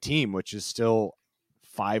 8-9 team, which is still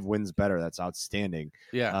 5 wins better. That's outstanding.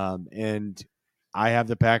 Yeah. And I have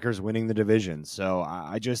the Packers winning the division. So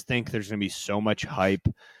I just think there's going to be so much hype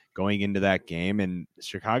going into that game, and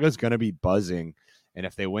Chicago's going to be buzzing. And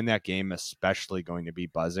if they win that game, especially going to be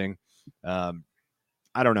buzzing. I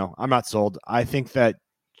don't know. I'm not sold. I think that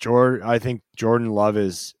Jordan Love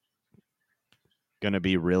is going to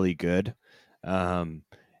be really good.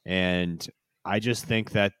 And I just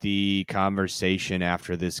think that the conversation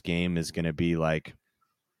after this game is going to be like,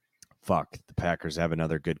 fuck, the Packers have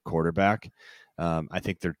another good quarterback. I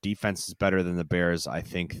think their defense is better than the Bears. I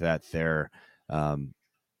think that their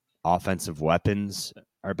offensive weapons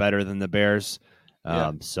are better than the Bears.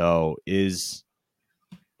 To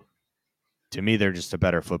me, they're just a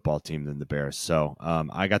better football team than the Bears. So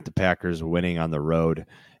I got the Packers winning on the road.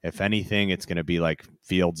 If anything, it's going to be like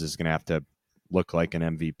Fields is going to have to look like an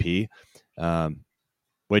MVP,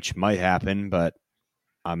 which might happen, but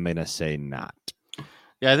I'm going to say not.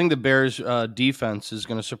 Yeah, I think the Bears defense is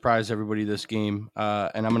going to surprise everybody this game,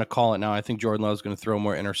 and I'm going to call it now. I think Jordan Love is going to throw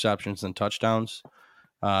more interceptions than touchdowns,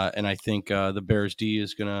 and I think the Bears D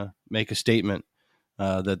is going to make a statement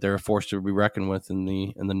that they're a force to be reckoned with in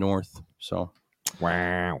the North. So,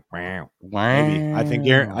 wow. Maybe I think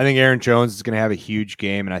Aaron Jones is going to have a huge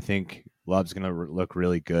game, and I think Love's going to look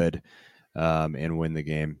really good and win the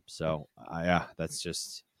game. So, yeah,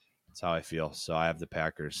 that's how I feel. So I have the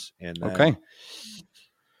Packers. And then, okay.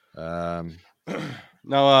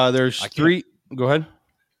 Now there's three. Go ahead.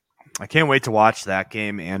 I can't wait to watch that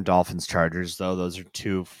game and Dolphins Chargers, though. Those are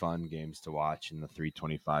two fun games to watch in the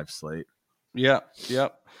 3:25 slate. Yeah.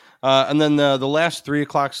 And then the last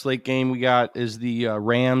 3:00 slate game we got is the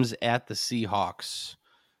Rams at the Seahawks.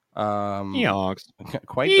 Seahawks.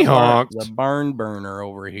 Quite the barn burner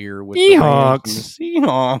over here with the Rams and the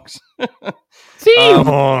Seahawks.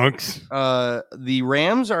 Seahawks. The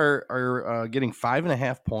Rams are getting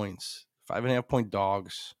 5.5 points, 5.5 point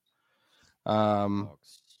dogs.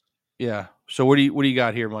 Yeah. So what do you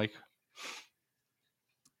got here, Mike?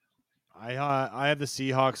 I have the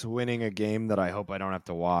Seahawks winning a game that I hope I don't have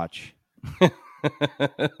to watch.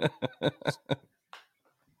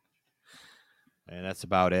 And that's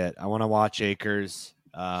about it. I want to watch Akers.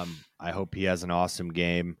 I hope he has an awesome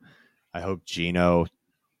game. I hope Geno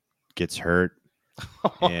gets hurt.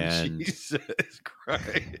 And Jesus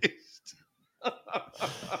Christ.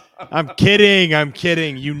 I'm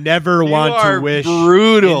kidding. You never want to wish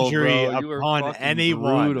injury upon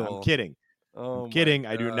anyone. Brutal. I'm kidding.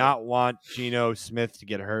 I do not want Geno Smith to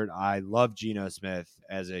get hurt. I love Geno Smith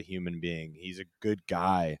as a human being. He's a good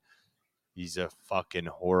guy. He's a fucking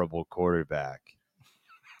horrible quarterback.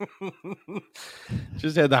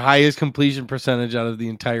 Just had the highest completion percentage out of the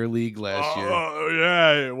entire league last year. Oh,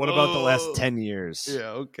 yeah. What about the last 10 years? Yeah,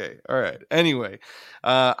 okay. All right. Anyway,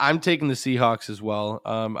 I'm taking the Seahawks as well.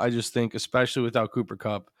 I just think, especially without Cooper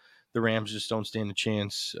Kupp, the Rams just don't stand a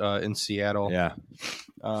chance in Seattle. Yeah.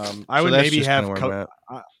 I would maybe have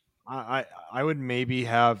I would maybe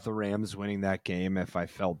have the Rams winning that game if I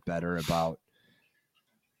felt better about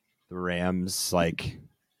the Rams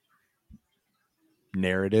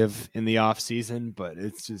narrative in the offseason, but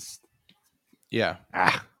it's just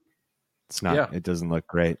it's not. Yeah. It doesn't look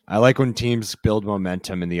great. I like when teams build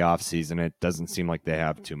momentum in the offseason. It doesn't seem like they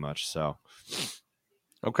have too much. So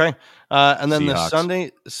okay. And then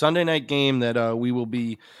Seahawks. The Sunday night game that we will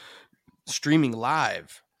be streaming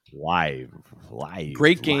live.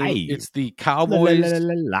 Great game. Live. It's the Cowboys.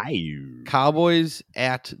 Live. Cowboys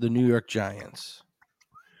at the New York Giants.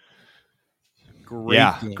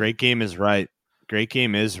 Great game is right. Great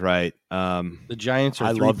game is right. The Giants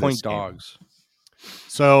are 3-point dogs.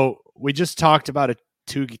 So we just talked about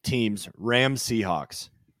two teams, Rams, Seahawks.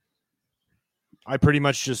 I pretty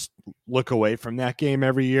much just look away from that game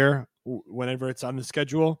every year whenever it's on the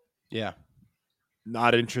schedule. Yeah.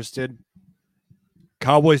 Not interested.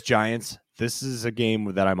 Cowboys, Giants. This is a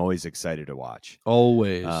game that I'm always excited to watch.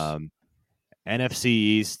 Always. NFC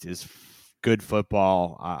East is good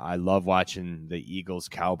football. I love watching the Eagles,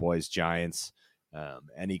 Cowboys, Giants.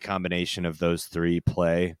 Any combination of those three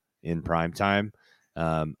play in primetime.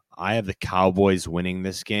 I have the Cowboys winning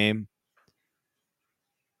this game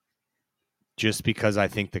just because I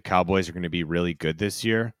think the Cowboys are going to be really good this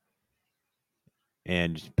year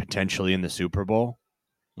and potentially in the Super Bowl.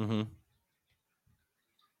 Mm-hmm.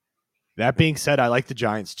 That being said, I like the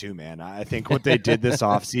Giants too, man. I think what they did this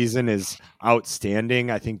offseason is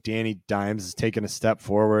outstanding. I think Danny Dimes has taken a step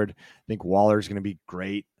forward. I think Waller's going to be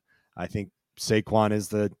great. I think Saquon is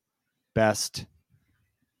the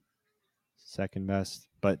second best,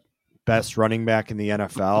 but best running back in the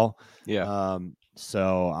NFL. Yeah.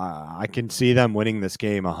 So I can see them winning this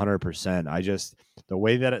game 100%. I just the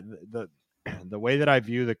way that I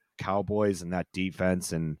view the Cowboys and that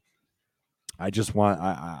defense, and I just want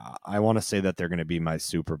I want to say that they're going to be my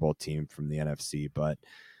Super Bowl team from the NFC, but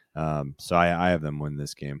so I have them win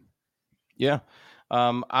this game. Yeah.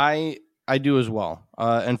 I do as well.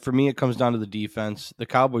 And for me, it comes down to the defense. The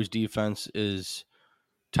Cowboys defense is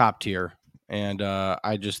top tier. And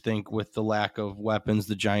I just think with the lack of weapons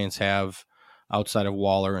the Giants have outside of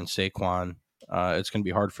Waller and Saquon, it's going to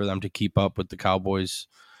be hard for them to keep up with the Cowboys.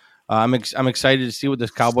 I'm excited to see what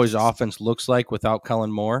this Cowboys offense looks like without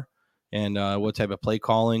Kellen Moore and what type of play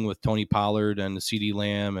calling with Tony Pollard and CeeDee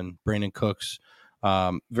Lamb and Brandon Cooks.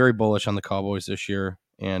 Very bullish on the Cowboys this year.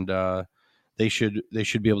 And they should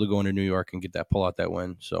be able to go into New York and pull out that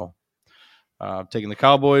win. So taking the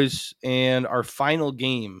Cowboys. And our final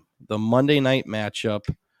game, the Monday night matchup,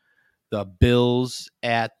 the Bills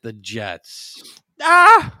at the Jets.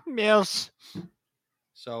 Bills.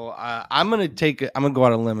 So I'm gonna go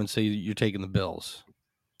out on a limb and say you're taking the Bills.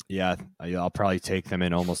 Yeah, I'll probably take them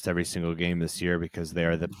in almost every single game this year because they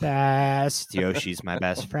are the best. Yoshi's my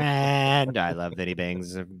best friend. I love that he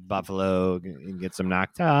bangs Buffalo and gets them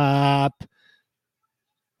knocked up.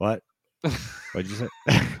 What? What'd you say?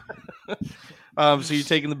 So you're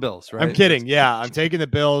taking the Bills, right? I'm kidding. Yeah, I'm taking the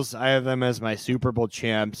Bills. I have them as my Super Bowl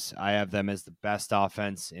champs. I have them as the best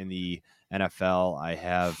offense in the NFL. I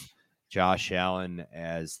have Josh Allen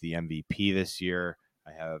as the MVP this year.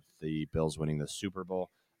 I have the Bills winning the Super Bowl.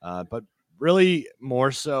 But really,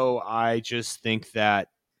 more so, I just think that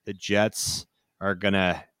the Jets are going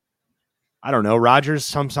to, I don't know, Rodgers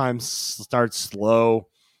sometimes starts slow.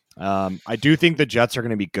 I do think the Jets are going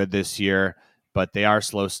to be good this year, but they are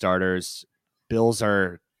slow starters. Bills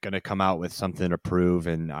are going to come out with something to prove,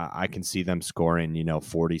 and I can see them scoring,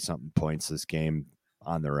 40-something points this game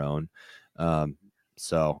on their own.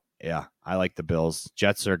 So, yeah, I like the Bills.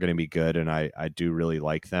 Jets are going to be good, and I do really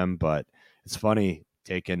like them, but it's funny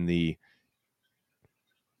taking the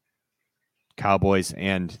Cowboys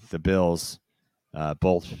and the Bills.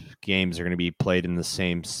 Both games are going to be played in the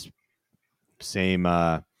same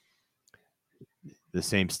the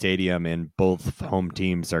same stadium, and both home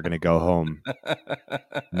teams are going to go home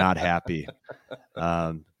not happy.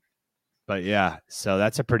 But yeah, so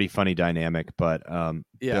that's a pretty funny dynamic. But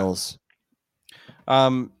Bills.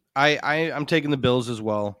 I'm taking the Bills as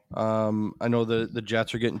well. I know the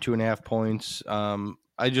Jets are getting 2.5 points.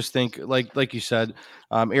 I just think, like you said,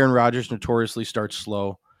 Aaron Rodgers notoriously starts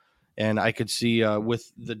slow, and I could see with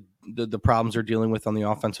the problems they're dealing with on the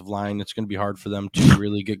offensive line, it's going to be hard for them to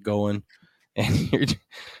really get going. And you're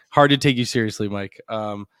hard to take you seriously, Mike.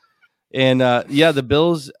 The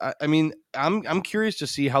Bills. I mean, I'm curious to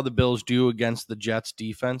see how the Bills do against the Jets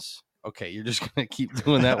defense. Okay, you're just gonna keep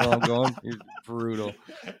doing that while I'm going. You're brutal.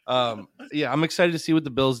 I'm excited to see what the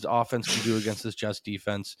Bills' offense can do against this Jets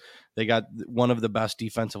defense. They got one of the best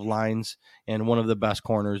defensive lines and one of the best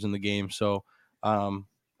corners in the game. So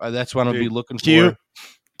that's what I'll be looking for.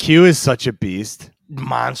 Q is such a beast,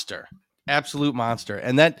 monster. Absolute monster.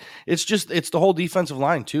 And that it's the whole defensive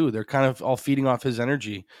line too. They're kind of all feeding off his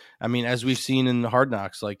energy. I mean, as we've seen in the Hard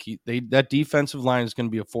Knocks, like that defensive line is going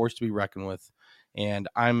to be a force to be reckoned with. And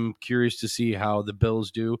I'm curious to see how the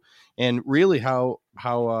Bills do, and really how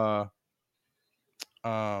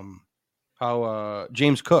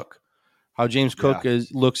James Cook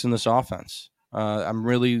looks in this offense. I'm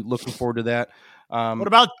really looking forward to that. What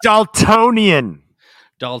about Daltonian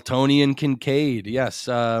Kincaid? Yes,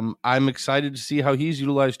 I'm excited to see how he's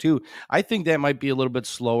utilized too. I think that might be a little bit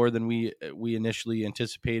slower than we initially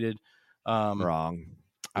anticipated. Wrong.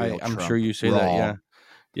 I'm sure you say that. Yeah.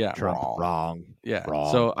 Yeah, Trump, wrong. Yeah, wrong.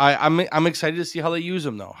 So I'm excited to see how they use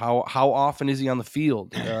him though. How often is he on the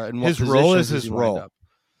field? And what his role is his role.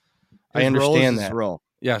 I understand that. His role.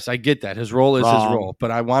 Yes, I get that. His role is his role.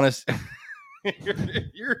 But I want to.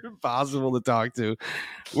 You're impossible to talk to.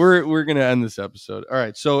 We're gonna end this episode. All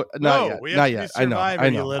right. So not yet. I know.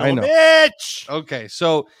 Bitch. Okay.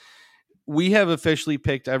 So we have officially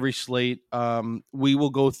picked every slate. We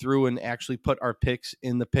will go through and actually put our picks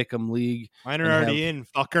in the Pick'em League. Mine are already in,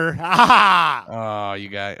 fucker. Oh, you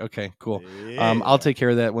guy. Okay, cool. Yeah. I'll take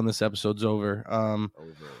care of that when this episode's over.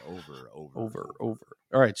 Over.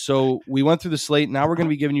 All right. So we went through the slate. Now we're going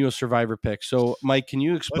to be giving you a Survivor pick. So, Mike, can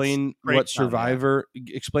you explain what Survivor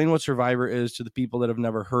is to the people that have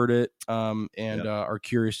never heard it and are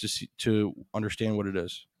curious to understand what it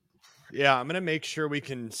is? Yeah, I'm going to make sure we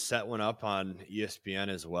can set one up on ESPN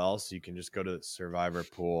as well. So you can just go to the Survivor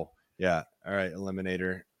pool. Yeah. All right.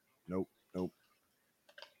 Eliminator. Nope.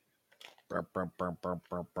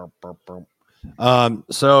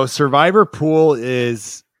 So Survivor pool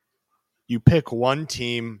is you pick one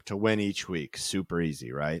team to win each week. Super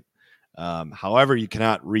easy, right? However, you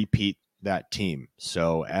cannot repeat that team.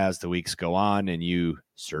 So as the weeks go on and you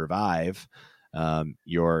survive,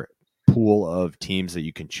 your pool of teams that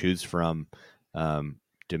you can choose from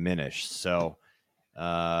diminish. So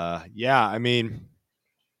I mean,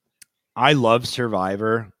 I love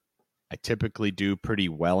Survivor. I typically do pretty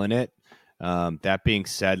well in it. That being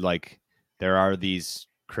said, like there are these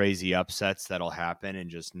crazy upsets that'll happen and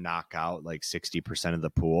just knock out like 60% of the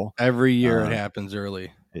pool. Every year it happens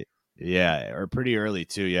early. Yeah, or pretty early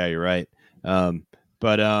too. Yeah, you're right.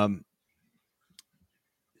 But I'm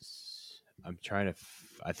trying to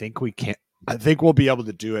I think we'll be able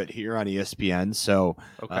to do it here on ESPN. So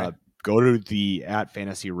go to the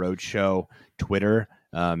 @Fantasy Roadshow Twitter,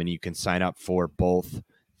 and you can sign up for both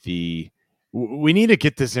the we need to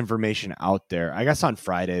get this information out there. I guess on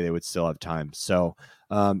Friday they would still have time. So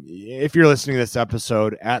if you're listening to this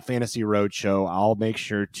episode at Fantasy Roadshow, I'll make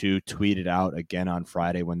sure to tweet it out again on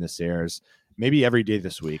Friday when this airs. Maybe every day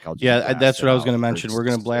this week. That's what I was going to mention. We're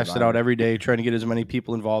going to blast it out every day, trying to get as many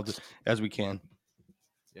people involved as we can.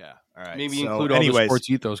 Yeah. All right. Maybe include all the Sports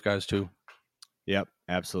Ethos guys too. Yep,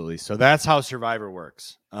 absolutely. So that's how Survivor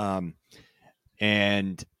works.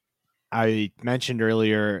 And I mentioned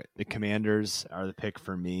earlier the Commanders are the pick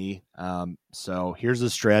for me. So here's a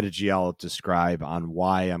strategy I'll describe on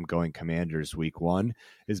why I'm going Commanders week 1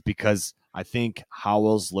 is because I think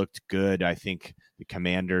Howell's looked good. I think the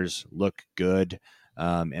Commanders look good.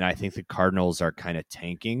 And I think the Cardinals are kind of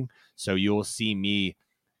tanking. So you'll see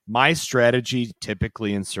my strategy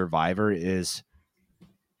typically in Survivor is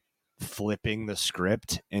flipping the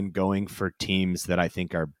script and going for teams that I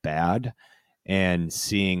think are bad and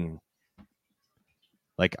seeing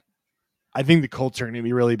I think the Colts are going to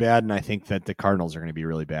be really bad, and I think that the Cardinals are going to be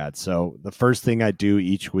really bad. So the first thing I do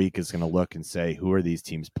each week is going to look and say, who are these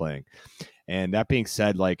teams playing? And that being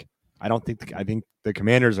said, I think the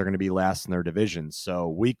Commanders are going to be last in their division. So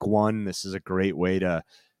week 1, this is a great way to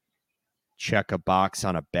check a box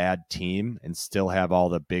on a bad team and still have all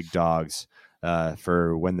the big dogs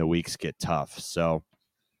for when the weeks get tough. So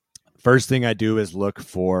first thing I do is look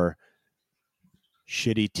for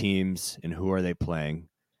shitty teams and who are they playing.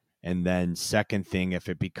 And then second thing, if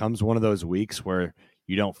it becomes one of those weeks where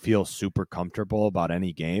you don't feel super comfortable about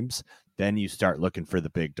any games, then you start looking for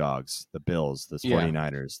the big dogs, the Bills, the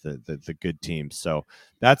 49ers, the good teams. So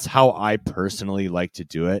that's how I personally like to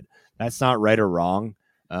do it. That's not right or wrong.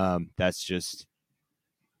 That's just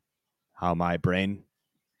how my brain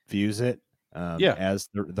views it as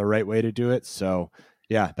the right way to do it. So,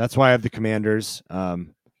 yeah, that's why I have the Commanders.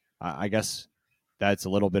 I guess that's a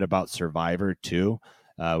little bit about Survivor too.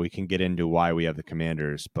 We can get into why we have the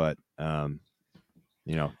Commanders, but the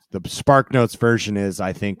Spark Notes version is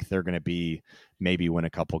I think they're going to maybe win a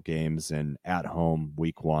couple games, and at home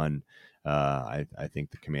week 1, I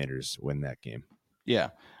think the Commanders win that game. Yeah,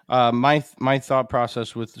 my thought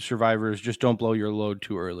process with Survivor is just don't blow your load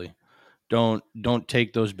too early. Don't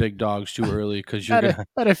take those big dogs too early because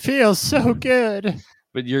But it feels so good.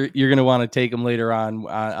 But you're gonna want to take them later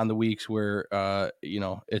on the weeks where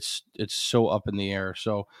it's so up in the air.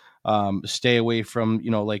 So stay away from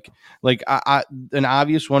an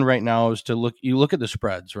obvious one right now is to look at the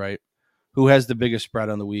spreads, right? Who has the biggest spread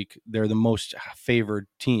on the week? They're the most favored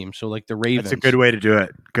team. So like the Ravens. That's a good way to do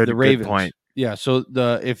it. Good point. Yeah. So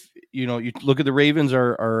if you look at the Ravens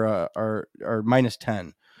are minus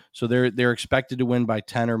 10. So they're expected to win by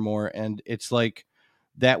 10 or more, and it's like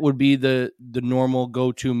that would be the normal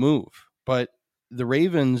go-to move. But the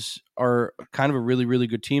Ravens are kind of a really, really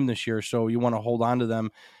good team this year, so you want to hold on to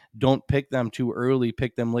them. Don't pick them too early.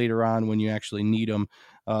 Pick them later on when you actually need them.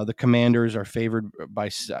 The Commanders are favored by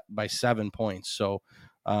 7 points, so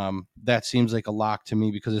that seems like a lock to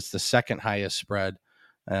me because it's the second highest spread,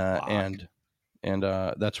 and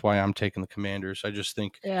that's why I'm taking the Commanders. I just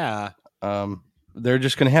think they're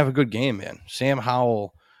just going to have a good game, man. Sam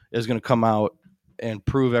Howell is going to come out and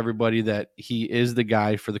prove everybody that he is the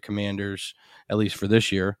guy for the Commanders, at least for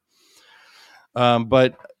this year.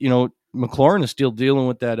 But McLaurin is still dealing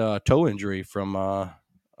with that toe injury from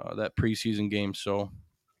that preseason game, so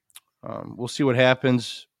we'll see what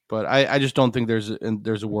happens. But I just don't think there's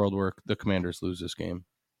a world where the Commanders lose this game.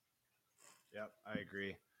 Yep, I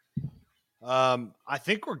agree. I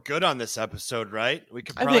think we're good on this episode, right? We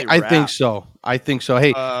could probably I think so.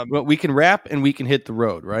 Hey, well, we can wrap and we can hit the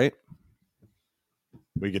road, right?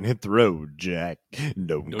 We can hit the road, Jack.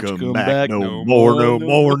 Don't come back no more. I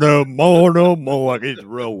hit the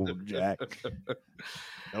road, Jack.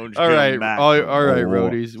 All right,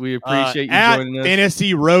 roadies. We appreciate you joining us.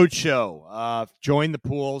 Fantasy Roadshow. Join the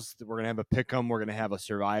pools. We're gonna have a pick'em. We're gonna have a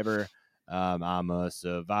Survivor. I'm a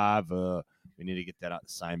survivor. We need to get that out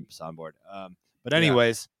the soundboard. But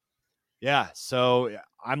anyways, so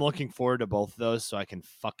I'm looking forward to both of those so I can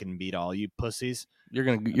fucking beat all you pussies. You're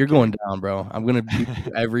going down, bro. I'm gonna beat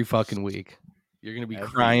you every fucking week. You're gonna be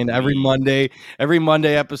crying every Monday. Every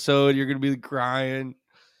Monday episode, you're gonna be crying.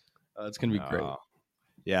 It's gonna be great.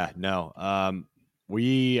 Yeah, no.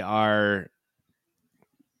 We are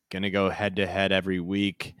gonna go head to head every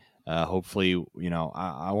week. Hopefully,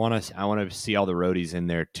 I want to see all the roadies in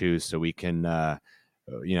there too, so we can,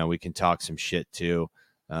 we can talk some shit too.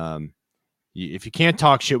 If you can't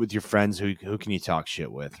talk shit with your friends, who can you talk shit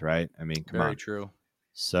with, right? I mean, come on. Very true.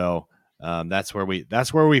 So that's where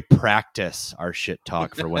we practice our shit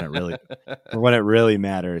talk for when it really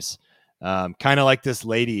matters. Kind of like this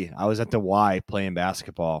lady. I was at the Y playing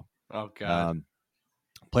basketball, Oh God.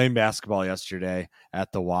 Playing basketball yesterday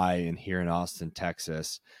at the Y in here in Austin,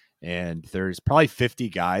 Texas, and there's probably 50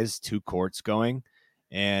 guys, 2 courts going,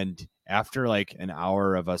 and after like an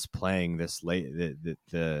hour of us playing, this late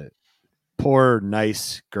the poor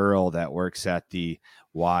nice girl that works at the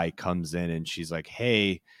Y comes in and she's like,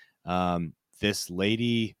 "Hey, this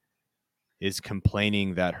lady is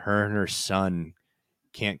complaining that her and her son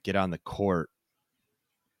can't get on the court,"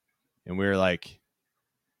 and we were like,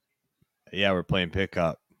 "Yeah, we're playing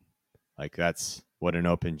pickup. Like, that's what an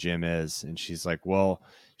open gym is." And she's like, "Well,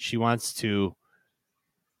 she wants to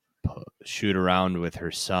shoot around with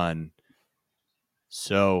her son."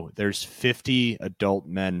 So there's 50 adult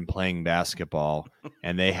men playing basketball,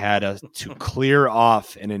 and they had to clear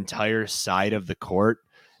off an entire side of the court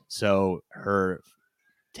so her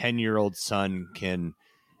 10-year-old son can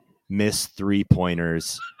miss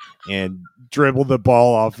 3-pointers and dribble the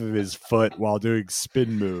ball off of his foot while doing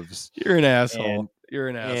spin moves. You're an asshole. You're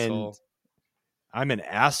an asshole. I'm an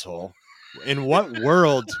asshole. In what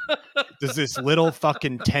world does this little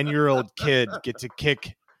fucking 10-year-old kid get to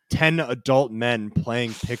kick 10 adult men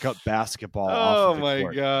playing pickup basketball off of the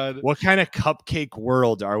court? God. What kind of cupcake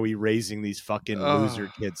world are we raising these fucking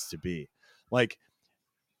loser kids to be? Like,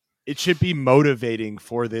 it should be motivating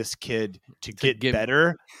for this kid to get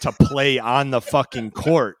better, to play on the fucking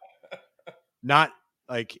court. Not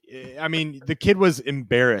like, I mean, the kid was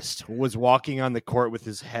embarrassed, was walking on the court with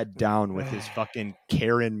his head down with his fucking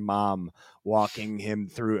Karen mom walking him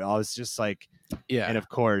through. I was just like, yeah. And of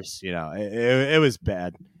course, you know, it was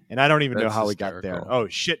bad. And I don't even know how hysterical. We got there. Oh,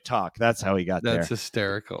 shit talk. That's how we got there. That's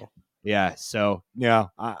hysterical. Yeah. So, yeah,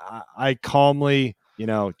 I calmly, you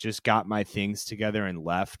know, just got my things together and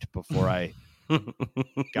left before I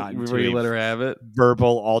got into you let her have it.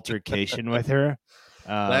 Verbal altercation with her.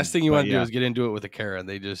 Last thing you want to do is get into it with a Karen.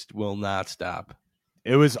 They just will not stop.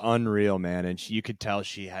 It was unreal, man. And you could tell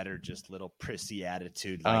she had her just little prissy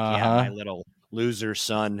attitude. Like, yeah, my little loser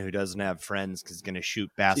son who doesn't have friends is going to shoot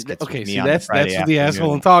baskets. Okay, with me see, on that's the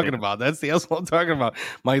asshole I'm talking about. That's the asshole I'm talking about.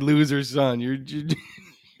 My loser son. You're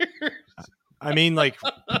I mean, like,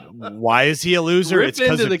 why is he a loser? It's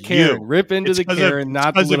because of Karen. you. Rip into the Karen,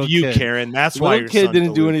 not the little you, kid. Karen. That's the why your kid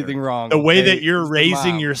didn't do anything wrong. The way that you're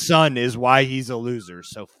raising your son is why he's a loser.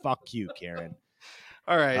 So fuck you, Karen.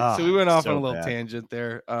 All right, so we went off on a little tangent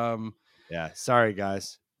there. Yeah, sorry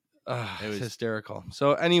guys. It was hysterical.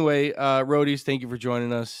 So anyway, Roadies, thank you for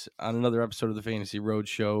joining us on another episode of the Fantasy Road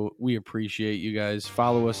Show. We appreciate you guys.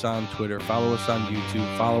 Follow us on Twitter. Follow us on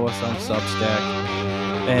YouTube. Follow us on Substack.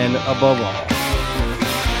 And above all,